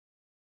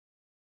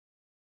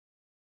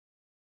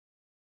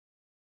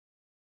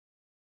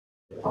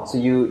 So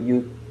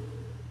you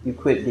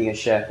quit being a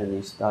chef and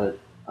you started.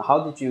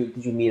 How did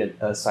you meet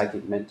a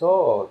psychic mentor?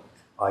 Or?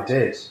 I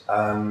did.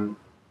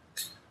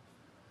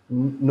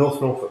 North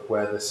Norfolk,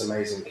 where this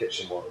amazing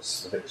kitchen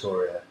was, the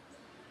Victoria.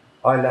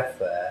 I left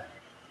there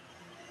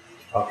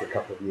after a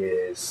couple of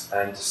years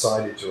and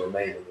decided to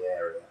remain in the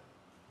area.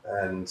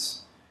 And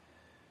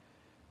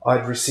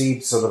I'd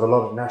received sort of a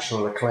lot of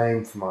national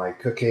acclaim for my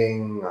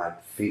cooking.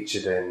 I'd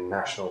featured in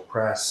national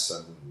press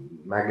and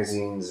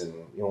magazines and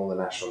all the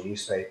national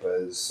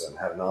newspapers, and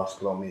had an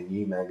article on me in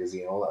You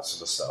magazine, all that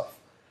sort of stuff.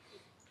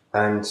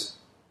 And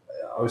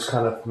I was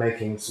kind of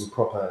making some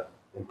proper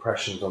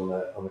impressions on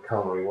the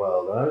culinary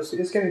world, and it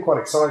was getting quite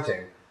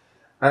exciting.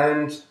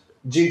 And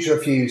due to a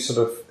few sort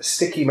of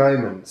sticky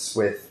moments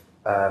with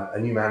a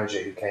new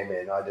manager who came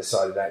in, I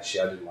decided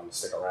actually I didn't want to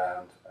stick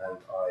around, and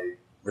I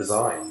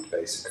resigned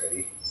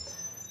basically.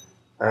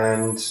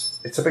 And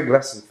it's a big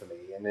lesson for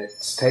me, and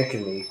it's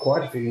taken me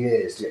quite a few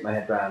years to get my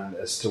head around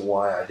as to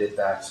why I did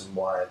that and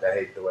why I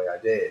behaved the way I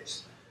did.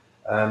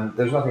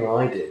 There's nothing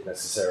I did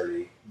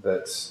necessarily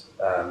that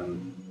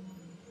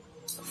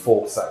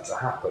forced that to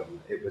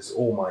happen. It was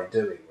all my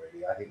doing,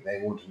 really. I think they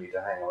wanted me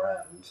to hang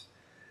around,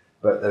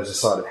 but there was a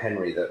side of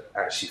Henry that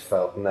actually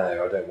felt,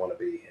 no, I don't want to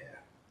be here.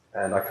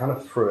 And I kind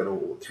of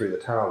threw the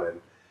towel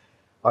in.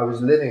 I was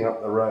living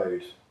up the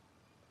road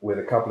with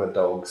a couple of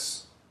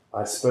dogs.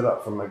 I split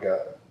up from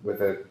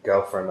with a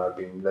girlfriend I'd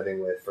been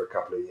living with for a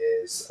couple of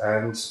years,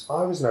 and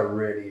I was in a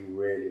really,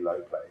 really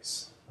low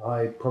place.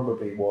 I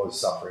probably was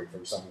suffering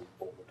from some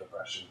form of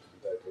depression, to be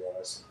totally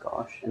honest.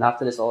 Gosh, and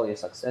after this, all your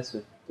success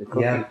with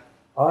cooking? Yeah,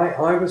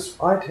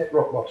 I'd hit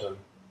rock bottom.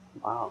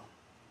 Wow.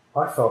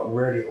 I felt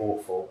really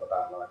awful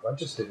about life. I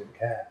just didn't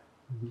care.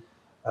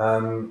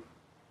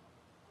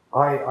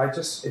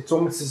 It's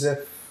almost as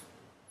if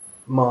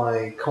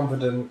my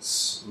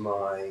confidence,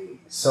 my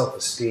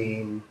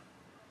self-esteem,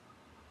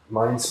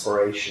 my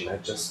inspiration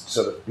had just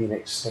sort of been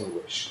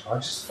extinguished. I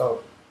just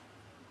felt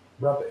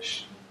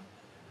rubbish.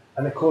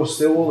 And of course,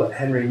 all that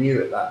Henry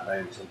knew at that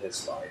moment in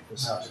his life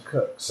was how to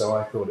cook. So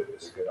I thought it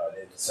was a good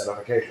idea to set up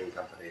a catering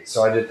company.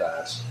 So I did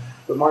that.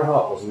 But my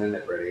heart wasn't in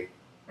it, really.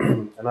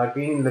 And I'd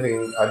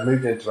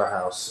moved into a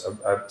house,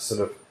 a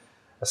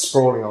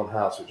sprawling old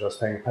house, which I was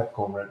paying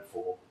peppercorn rent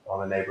for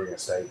on a neighbouring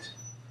estate.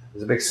 It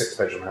was a big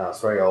 6-bedroom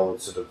house, very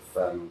old, sort of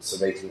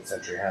 18th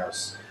century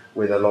house,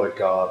 with a lot of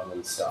garden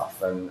and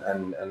stuff, and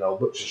an old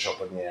butcher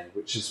shop in the end,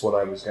 which is what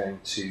I was going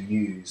to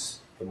use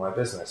for my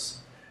business.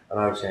 And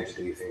I was going to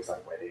do things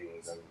like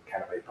weddings and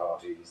canapé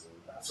parties and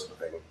that sort of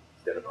thing,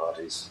 dinner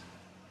parties.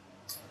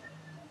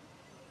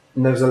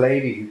 And there was a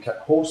lady who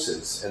kept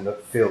horses in the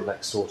field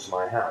next door to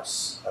my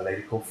house, a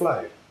lady called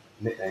Flo,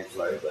 nicknamed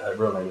Flo, but her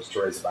real name was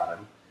Teresa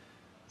Bannon.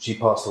 She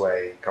passed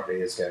away a couple of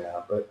years ago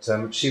now,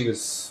 but she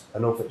was a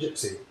Norfolk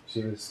gypsy.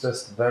 She was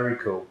just very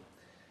cool.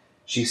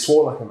 She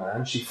swore like a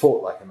man, she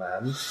fought like a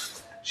man.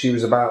 She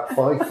was about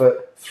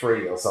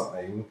 5'3" or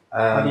something.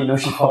 How do you know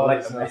she fought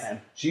like a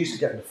man? She used to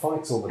get into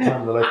fights all the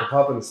time in the local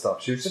pub and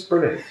stuff. She was just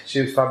brilliant.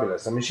 She was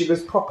fabulous. I mean, she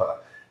was proper.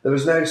 There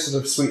was no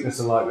sort of sweetness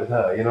and light with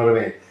her, you know what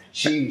I mean?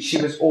 She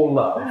was all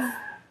love,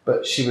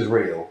 but she was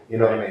real, you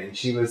know what I mean?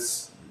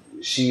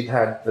 She'd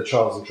had the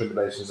trials and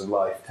tribulations of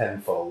life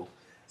tenfold.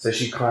 So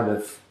she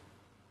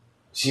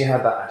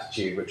had that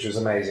attitude, which was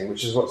amazing,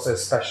 which is what's so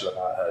special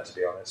about her, to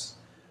be honest.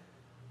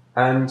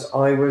 And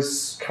I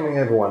was coming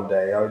over one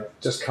day. I'd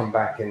just come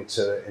back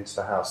into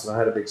the house, and I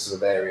had a big sort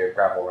of area of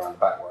gravel around the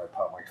back where I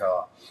parked my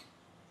car.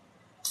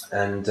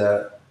 And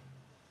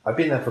I'd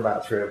been there for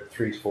about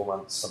 3 to 4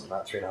 months, something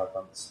like 3.5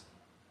 months.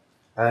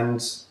 And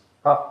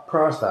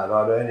prior to that,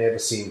 I'd only ever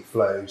seen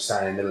Flo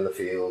stand in the middle of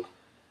the field,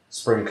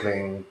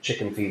 sprinkling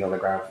chicken feed on the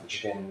ground for the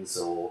chickens,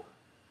 or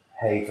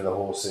hay for the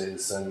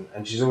horses,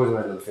 and she's always in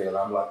the middle of the field.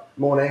 I'm like,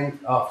 morning,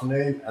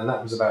 afternoon, and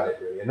that was about it,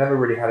 really. I never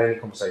really had any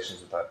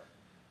conversations with her.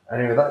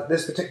 Anyway,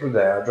 this particular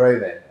day, I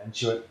drove in, and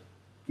she went,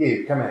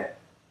 "You, come here."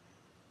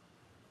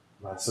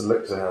 And I sort of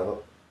looked at her, and I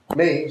thought,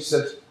 "Me?" She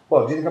said,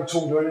 "Well, do you think I'm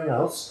talking to anyone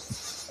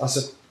else?" I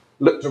said,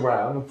 looked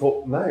around and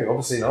thought, "No,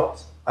 obviously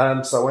not."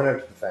 So I went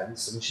over to the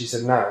fence, and she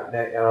said, no,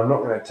 and I'm not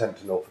going to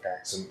attempt a Norfolk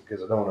accent,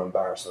 because I don't want to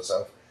embarrass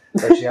myself.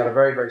 So she had a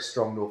very, very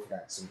strong Norfolk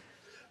accent,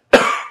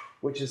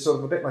 which is sort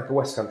of a bit like a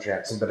West Country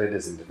accent, but it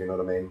isn't, if you know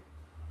what I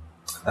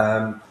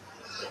mean.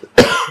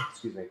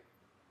 Excuse me.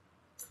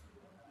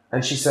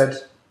 And she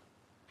said,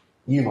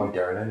 "You, my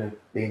darling,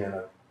 have been in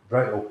a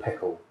right old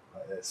pickle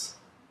like this."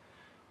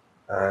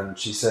 And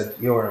she said,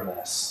 "You're in a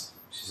mess."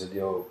 She said,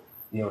 you're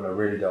in a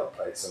really dark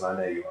place, and I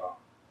know you are.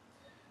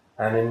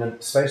 And in the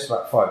space of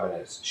about 5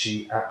 minutes,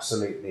 she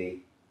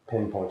absolutely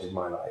pinpointed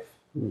my life.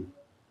 Mm.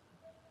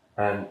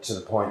 And to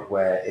the point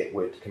where it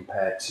would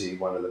compare to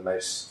one of the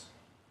most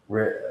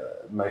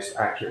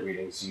accurate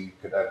readings you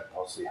could ever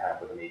possibly have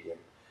with a medium.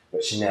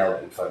 But she nailed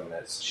it in 5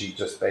 minutes. She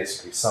just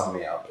basically summed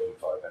me up in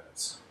 5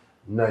 minutes.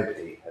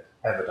 Nobody had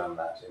ever done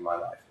that in my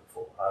life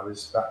before. I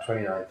was about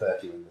 29,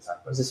 30 when this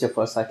happened. Was this your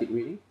first psychic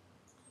reading?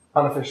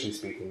 Unofficially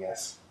speaking,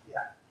 yes.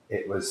 Yeah.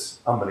 It was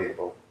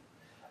unbelievable.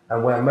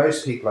 And where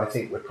most people, I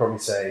think, would probably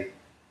say,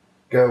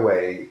 "Go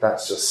away,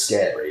 that's just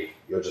scary.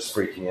 You're just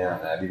freaking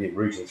out now. Have you been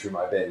rooting through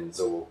my bins,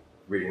 or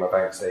reading my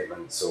bank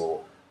statements,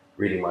 or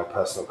reading my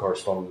personal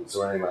correspondence,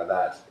 or anything like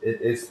that?" It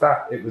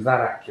was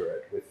that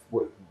accurate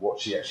with what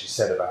she actually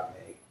said about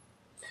me.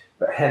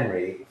 But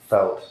Henry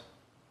felt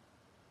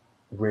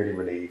really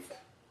relieved.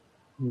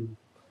 Mm.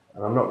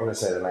 And I'm not going to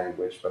say the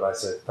language, but I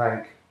said,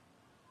 "Thank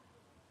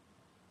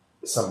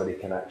somebody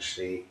can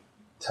actually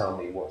tell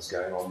me what's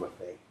going on with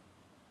me."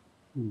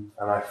 Mm.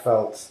 And I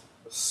felt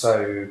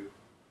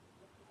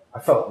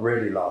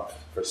really loved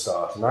for a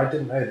start. And I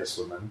didn't know this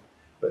woman,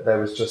 but there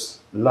was just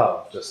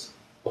love just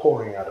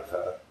pouring out of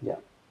her. Yeah.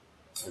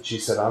 And she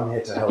said, "I'm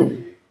here to help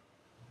you."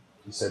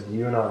 She said,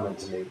 "You and I are meant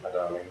to meet, my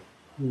darling."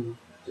 Mm.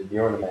 She said,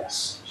 "You're in a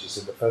mess." She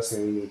said, "The first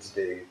thing we need to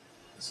do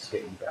is to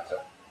get you better."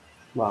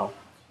 Wow.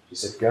 She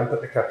said, "Go and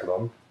put the kettle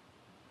on."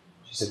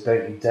 She said,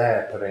 "Don't you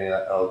dare put any of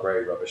that Earl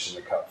Grey rubbish in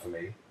the cup for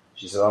me."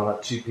 She said, "I'll have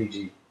 2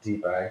 PG tea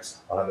bags.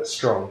 I'll have it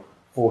strong,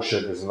 4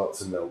 sugars and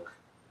lots of milk."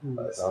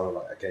 So I'm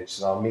like, "Okay." She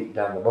said, "I'll meet you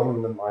down the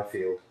bottom of my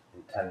field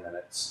in 10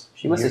 minutes.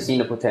 She must have seen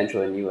the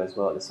potential in you as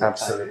well at the same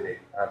time.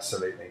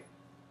 Absolutely.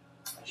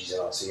 She said,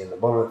 "I'll see you in the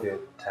bottom of the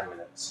field in 10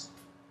 minutes.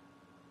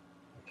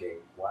 Okay,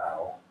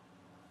 wow.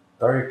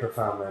 Very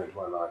profound moment in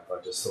my life.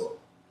 I just thought,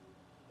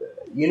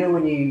 you know,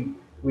 when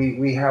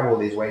we have all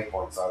these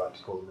waypoints, I like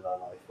to call them, in our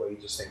life, where you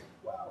just think,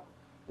 wow,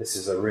 this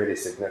is a really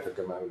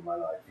significant moment in my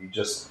life.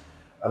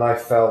 And I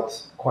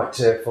felt quite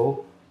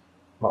tearful.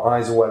 My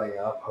eyes are welling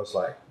up. I was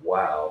like,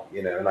 wow,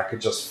 you know, and I could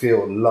just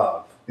feel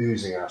love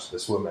oozing out of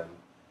this woman.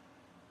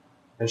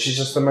 And she's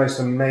just the most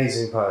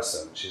amazing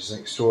person. She's an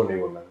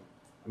extraordinary woman.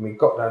 And we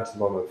got down to the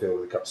bottom of the field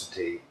with the cups of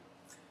tea.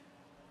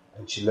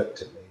 And she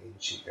looked at me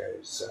and she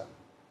goes,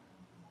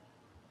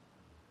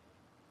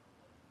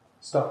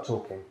 "Start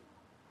talking."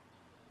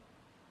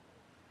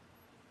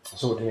 I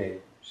said, "What do you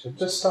mean?" She said,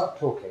 "Just start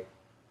talking."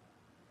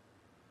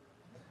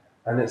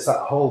 And it's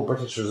that whole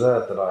British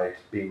Reserve that I'd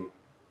been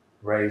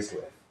raised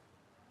with.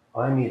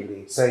 I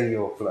immediately, say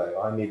you're Flo,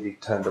 I immediately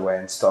turned away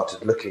and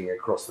started looking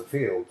across the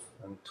field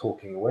and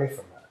talking away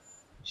from her.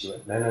 She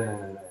went,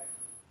 no.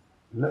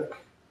 Look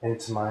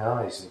into my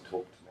eyes and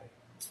talk to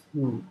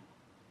me. Mm.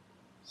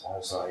 So I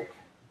was like,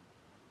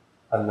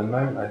 and the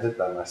moment I did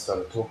that and I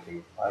started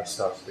talking, I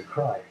started to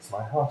cry because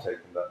my heart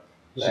opened up.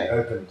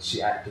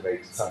 She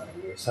activated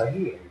something. It was her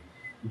healing,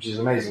 which is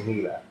an amazing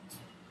healer.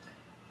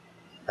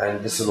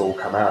 And this will all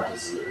come out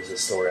as the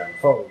story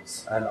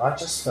unfolds. And I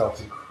just felt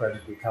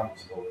incredibly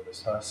comfortable with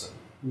this person.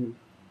 Mm.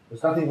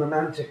 There's nothing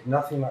romantic,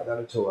 nothing like that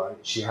at all.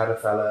 She had a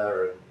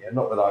fella, and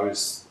not that I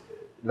was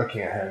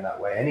looking at her in that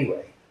way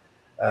anyway.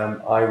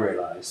 I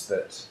realised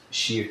that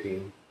she had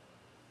been,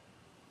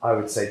 I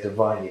would say,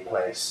 divinely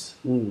placed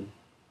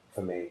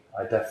for me.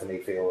 I definitely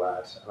feel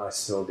that, and I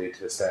still do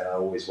to this day, and I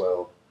always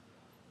will.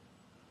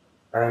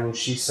 And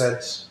she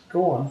said,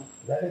 "Go on,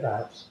 let it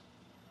out."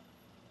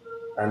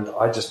 And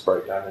I just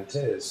broke down in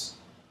tears.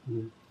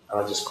 And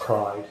I just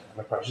cried. And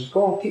I cried. She said,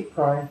 "Go on, keep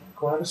crying.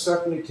 Go on, have a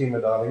circle tea, my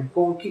darling.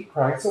 Go on, keep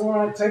crying. It's all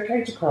right. It's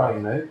okay to cry,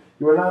 you know.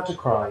 You're allowed to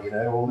cry, you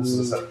know, all this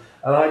sort of stuff."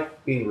 And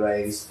I've been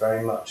raised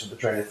very much with the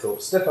train of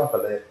thought, stiff upper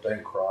lip,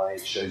 don't cry,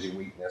 it shows your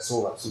weakness,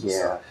 all that sort of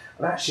stuff.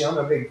 And actually, I'm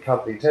a big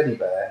cuddly teddy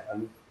bear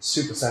and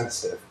super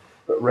sensitive,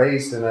 but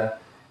raised in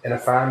a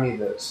family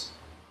that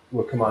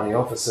were commanding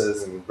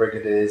officers and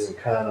brigadiers and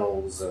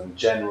colonels and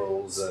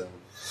generals and,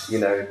 you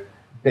know,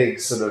 big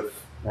sort of,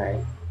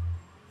 Right.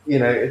 you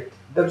know,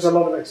 there was a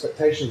lot of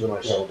expectations on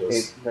my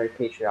shoulders. Very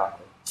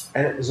patriarchal.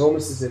 And it was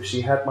almost as if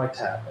she had my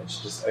tap and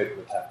she just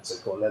opened the tap and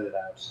said, "Go on, let it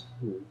out."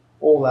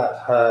 All that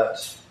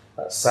hurt,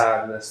 that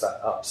sadness,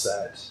 that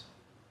upset,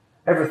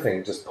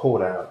 everything just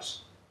poured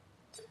out.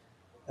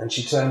 And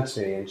she turned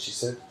to me and she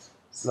said,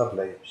 "It's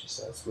lovely." She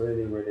said, "It's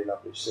really, really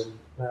lovely." She said,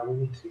 "Now we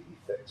need to get you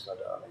fixed, my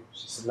darling."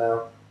 She said,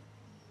 "Now,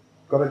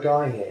 I've got a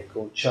guy here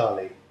called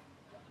Charlie.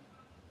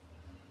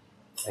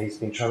 And he's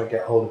been trying to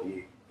get hold of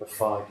you for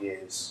 5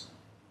 years.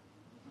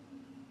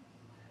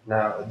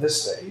 Now, at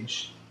this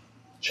stage,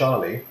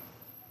 Charlie,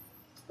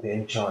 the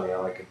only Charlie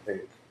I could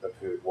think of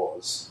who it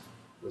was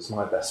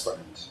my best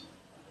friend.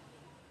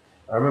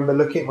 I remember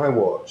looking at my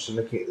watch and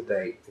looking at the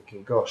date,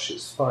 thinking, gosh,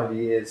 it's 5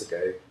 years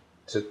ago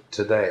to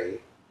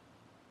today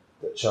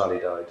that Charlie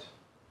died.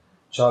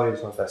 Charlie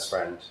was my best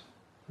friend.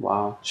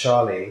 Wow.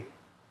 Charlie,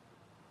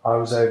 I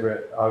was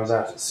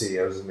out at sea,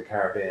 I was in the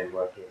Caribbean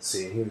working at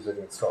sea, and he was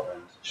living in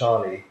Scotland.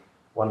 Charlie,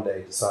 one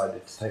day,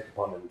 decided to take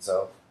upon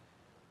himself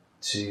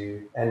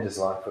to end his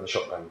life with a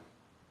shotgun.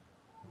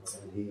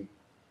 And he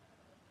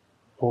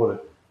poured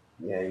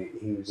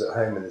he was at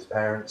home with his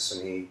parents,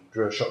 and he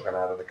drew a shotgun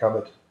out of the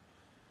cupboard,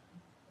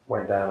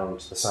 went down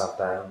onto the South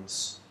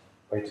Downs,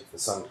 waited for the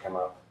sun to come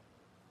up,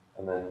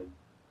 and then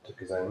took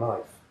his own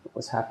life. What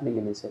was happening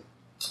in his head?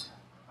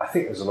 I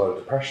think there's a lot of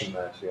depression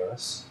there, to be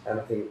honest. And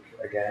I think,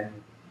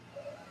 again,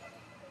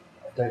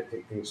 I don't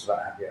think things were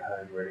that happy at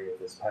home, really,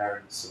 with his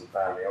parents and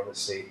family.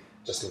 Obviously,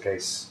 just in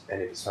case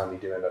any of his family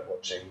do end up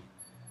watching,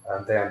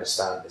 they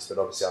understand this, but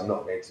obviously I'm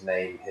not going to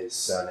name his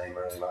surname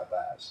or anything like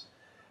that.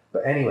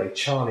 But anyway,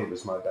 Charlie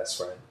was my best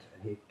friend,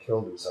 and he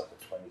killed himself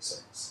at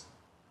 26.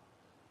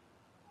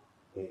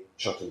 He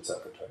shot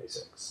himself at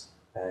 26.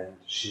 And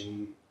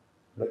she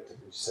looked at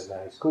me, she said,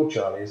 "Now, he's called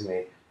Charlie, isn't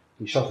he?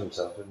 He shot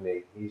himself, didn't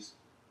he? He's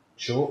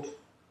short,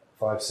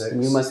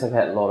 5'6". You must have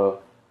had a lot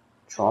of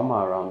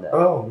trauma around that.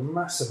 Oh,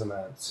 massive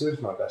amounts. He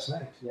was my best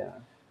mate. Yeah.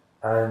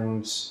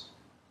 And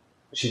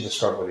she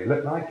described what he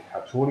looked like, how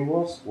tall he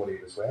was, what he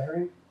was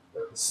wearing,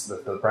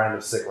 the brand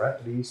of cigarette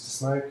that he used to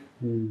smoke,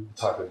 the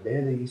type of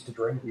beer that he used to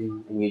drink.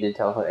 And you didn't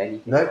tell her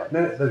anything? No,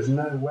 there's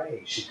no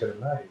way she could have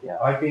known. Yeah.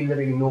 I'd been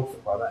living in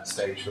Norfolk by that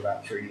stage for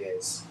about 3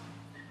 years.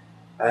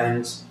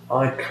 And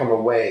I'd come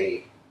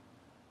away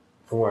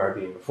from where I'd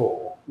been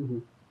before,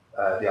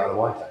 the Isle of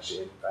Wight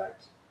actually, in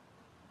fact,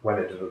 when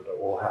it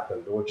all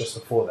happened, or just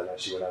before then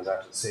actually, when I was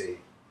out at sea.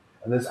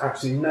 And there's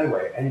absolutely no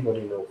way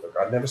anybody in Norfolk,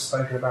 I'd never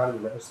spoken about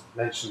him, never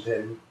mentioned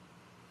him.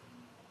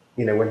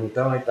 You know, when he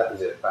died, that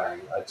was it,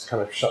 bang. I just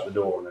kind of shut the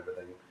door on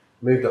everything,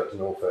 moved up to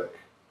Norfolk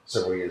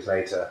several years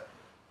later.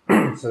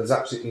 So there's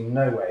absolutely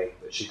no way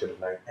that she could have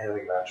known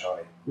anything about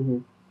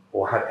Charlie,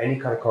 or had any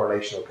kind of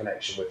correlation or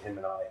connection with him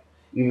and I.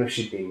 Even if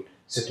she'd been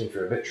sitting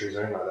through obituaries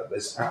or anything like that,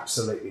 there's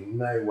absolutely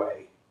no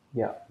way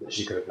that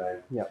she could have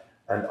known. Yeah.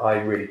 And I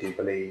really do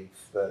believe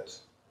that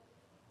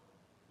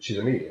she's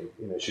a medium.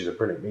 You know, she's a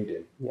brilliant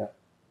medium. Yeah.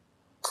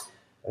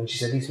 And she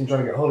said, "He's been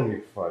trying to get hold of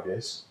you for 5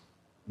 years.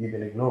 You've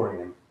been ignoring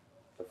him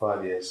for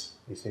 5 years.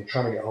 He's been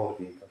trying to get hold of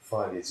you for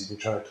 5 years. He's been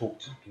trying to talk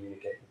to you,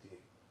 communicate with you,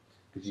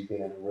 because you've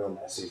been in a real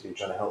mess. He's been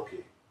trying to help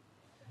you."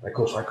 And of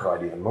course, I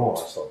cried even more.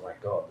 I thought, my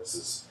God, this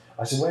is...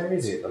 I said, "Where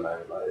is he at the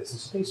moment like this?" He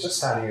said, "He's just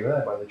standing over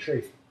there by the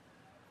tree."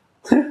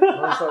 And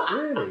I was like,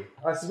 "Really?"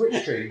 I said,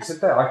 "Which tree?" He said,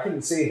 "There." I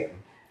couldn't see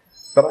him,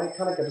 but I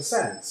kind of got a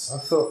sense. I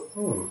thought,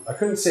 I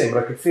couldn't see him,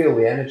 but I could feel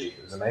the energy.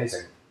 It was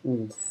amazing.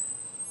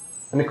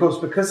 And of course,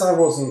 because I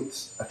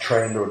wasn't a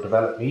trained or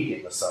developed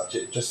medium as such,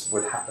 it just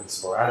would happen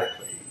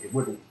sporadically.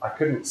 I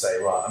couldn't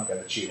say, right, I'm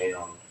going to tune in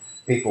on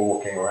people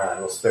walking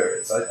around or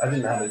spirits. I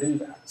didn't know how to do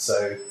that,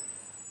 so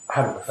I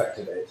hadn't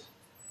perfected it.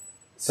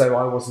 So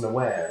I wasn't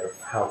aware of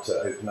how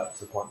to open up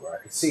to the point where I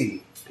could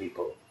see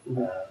people.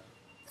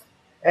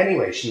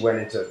 Anyway, she went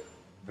into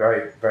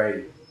very,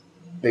 very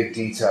big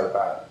detail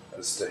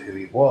as to who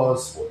he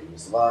was, what he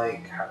was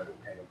like, how it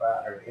all came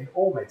about, everything. It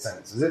all made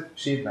sense, as if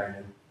she'd known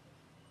him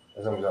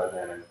as long as I'd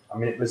known him. I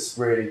mean, it was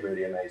really,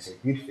 really amazing,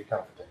 beautifully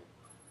comforting.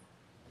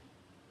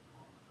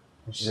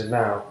 And she said,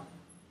 "Now,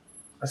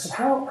 I said,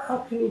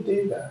 how can you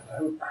do that?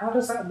 How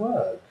does that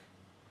work?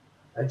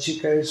 And she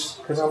goes,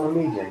 because I'm a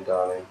medium,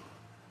 darling.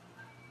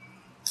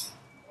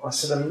 I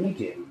said, a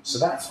medium? So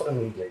that's what a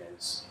medium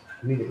is.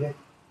 A medium, yeah.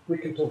 We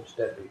can talk to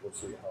dead people,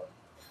 sweetheart.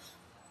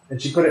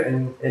 And she put it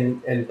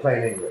in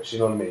plain English, you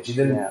know what I mean? She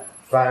didn't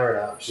flower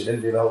it up, she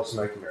didn't do the whole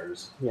smoke and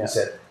mirrors. Yeah. She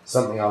said,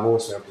 something I've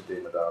always been able to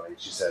do, my darling.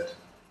 She said,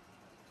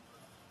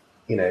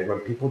 you know, when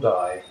people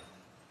die,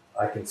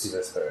 I can see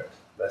their spirit.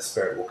 Their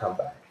spirit will come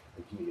back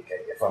and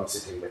communicate. If I'm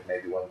sitting with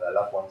maybe one of their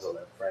loved ones or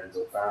their friends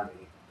or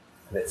family,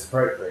 and it's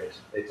appropriate,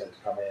 they tend to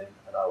come in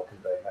and I'll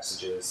convey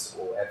messages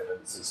or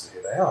evidence as to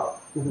who they are.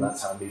 Mm-hmm. And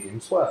that's how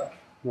mediums work.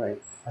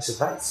 Right. I said,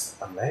 that's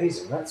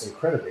amazing. That's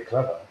incredibly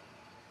clever.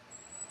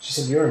 She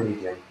said, you're a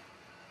medium.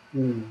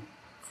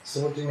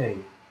 So what do you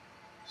mean?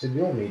 I said,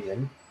 you're a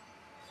medium.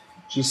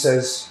 She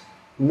says,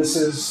 and this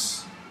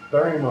is,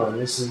 bearing in mind,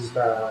 this is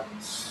about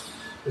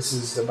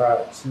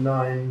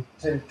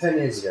 10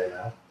 years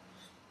ago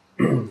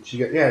now. She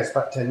goes, yeah, it's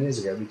about 10 years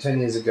ago. It'll be 10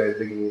 years ago, the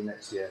beginning of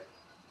next year.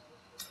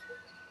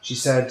 She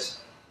said,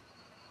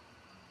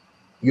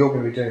 you're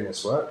going to be doing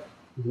this work.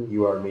 Mm-hmm.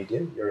 You are a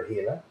medium. You're a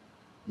healer.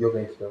 You're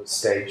going to be on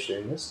stage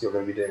doing this. You're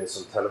going to be doing this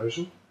on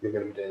television. You're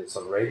going to be doing this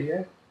on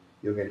radio.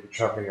 You're going to be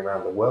traveling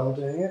around the world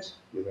doing it.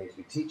 You're going to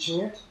be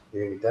teaching it.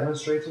 You're going to be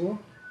demonstrating it.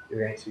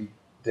 You're going to be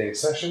doing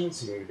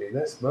sessions. You're going to be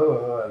doing this, blah, blah,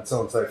 blah, and so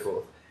on and so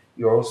forth.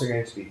 You're also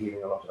going to be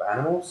healing a lot of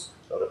animals,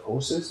 a lot of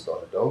horses, a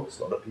lot of dogs,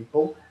 a lot of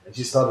people. And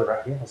she started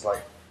wrapping. I was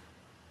like,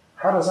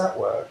 how does that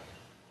work?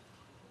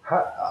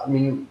 I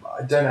mean,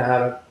 I don't know how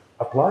to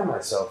apply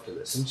myself to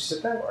this. And she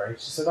said, don't worry.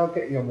 She said, I'll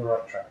get you on the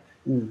right track.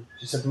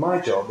 She said, my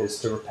job is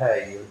to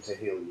repair you and to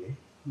heal you.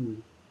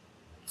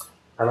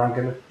 And I'm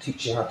going to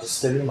teach you how to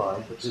still your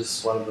mind, which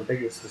is one of the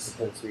biggest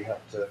disciplines we have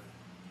to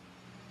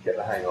get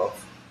the hang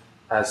of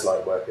as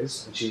light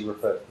workers. And she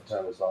referred to the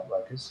term as light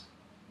workers,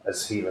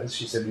 as healers.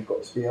 She said, we've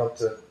got to be able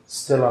to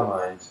still our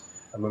mind.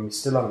 And when we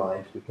still our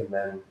mind, we can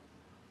then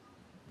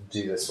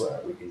do this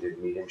work. We can do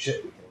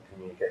mediumship. We can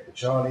communicate with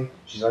Charlie.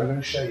 She said, I'm going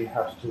to show you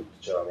how to talk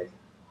to Charlie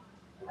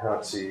and how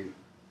to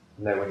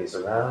know when he's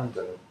around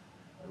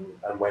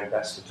and when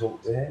best to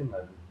talk to him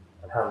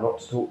and how not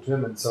to talk to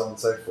him and so on and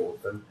so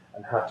forth and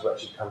how to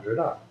actually conjure it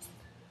up.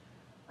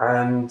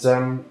 And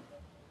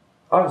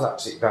I was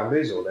absolutely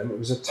bamboozled, and it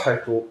was a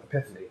total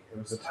epiphany. It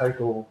was a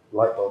total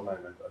light bulb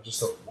moment. I just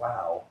thought,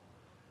 wow.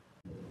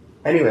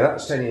 Anyway, that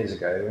was 10 years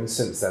ago, and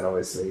since then,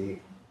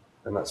 obviously,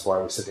 and that's why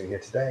we're sitting here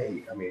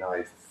today. I mean,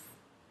 I've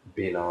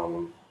been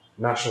on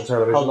national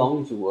television. How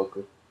long did you work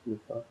with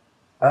her?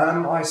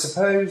 I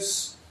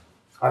suppose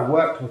I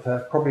worked with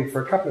her probably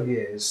for a couple of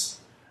years.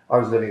 I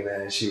was living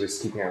there and she was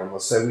keeping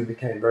animals, so we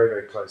became very,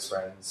 very close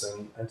friends,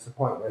 and to the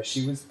point where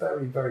she was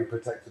very, very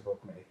protective of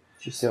me.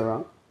 She's still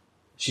around?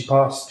 She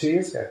passed 2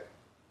 years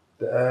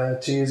ago.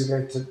 2 years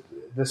ago to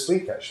this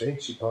week, actually,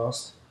 she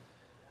passed.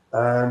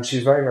 She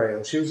was very, very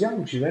ill. She was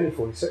young. She was only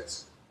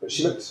 46, but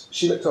she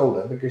looked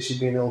older because she'd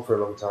been ill for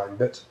a long time.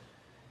 But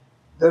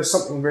there was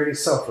something really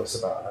selfless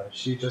about her.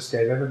 She just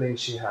gave everything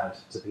she had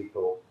to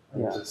people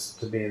and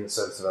just to be in the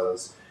service of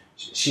others.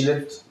 She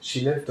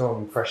lived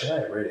on fresh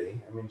air, really.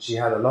 I mean, she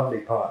had a lovely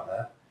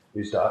partner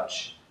who's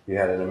Dutch. He's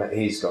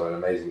got an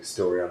amazing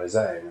story on his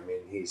own. I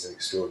mean, he's an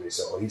extraordinary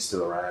soul. He's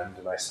still around,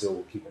 and I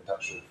still keep in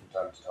touch with him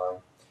from time to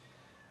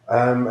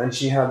time. And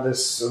she had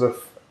this sort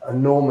of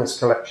enormous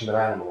collection of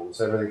animals,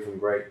 everything from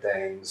Great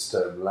Danes to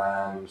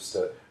lambs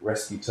to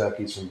rescue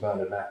turkeys from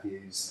Bernard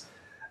Matthews,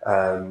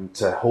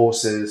 to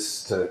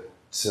horses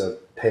to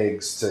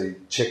pigs to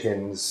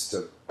chickens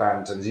to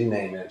bantams, you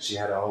name it. She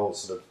had a whole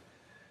sort of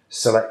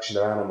selection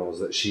of animals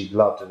that she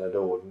loved and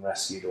adored and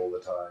rescued all the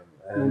time.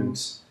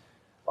 And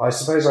I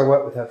suppose I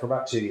worked with her for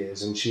about 2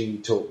 years, and she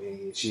taught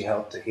me, she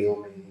helped to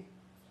heal me.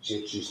 She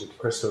introduced me to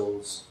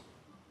crystals,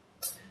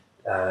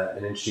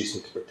 and introduced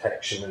me to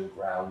protection and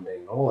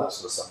grounding, all that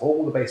sort of stuff,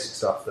 all the basic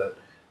stuff that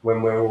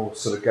when we're all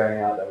sort of going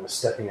out there and we're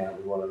stepping out,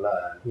 we want to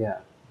learn,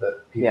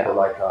 that people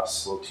like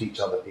us will teach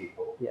other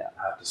people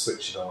how to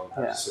switch it on,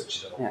 how to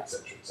switch it on,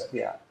 etc.,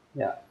 etc.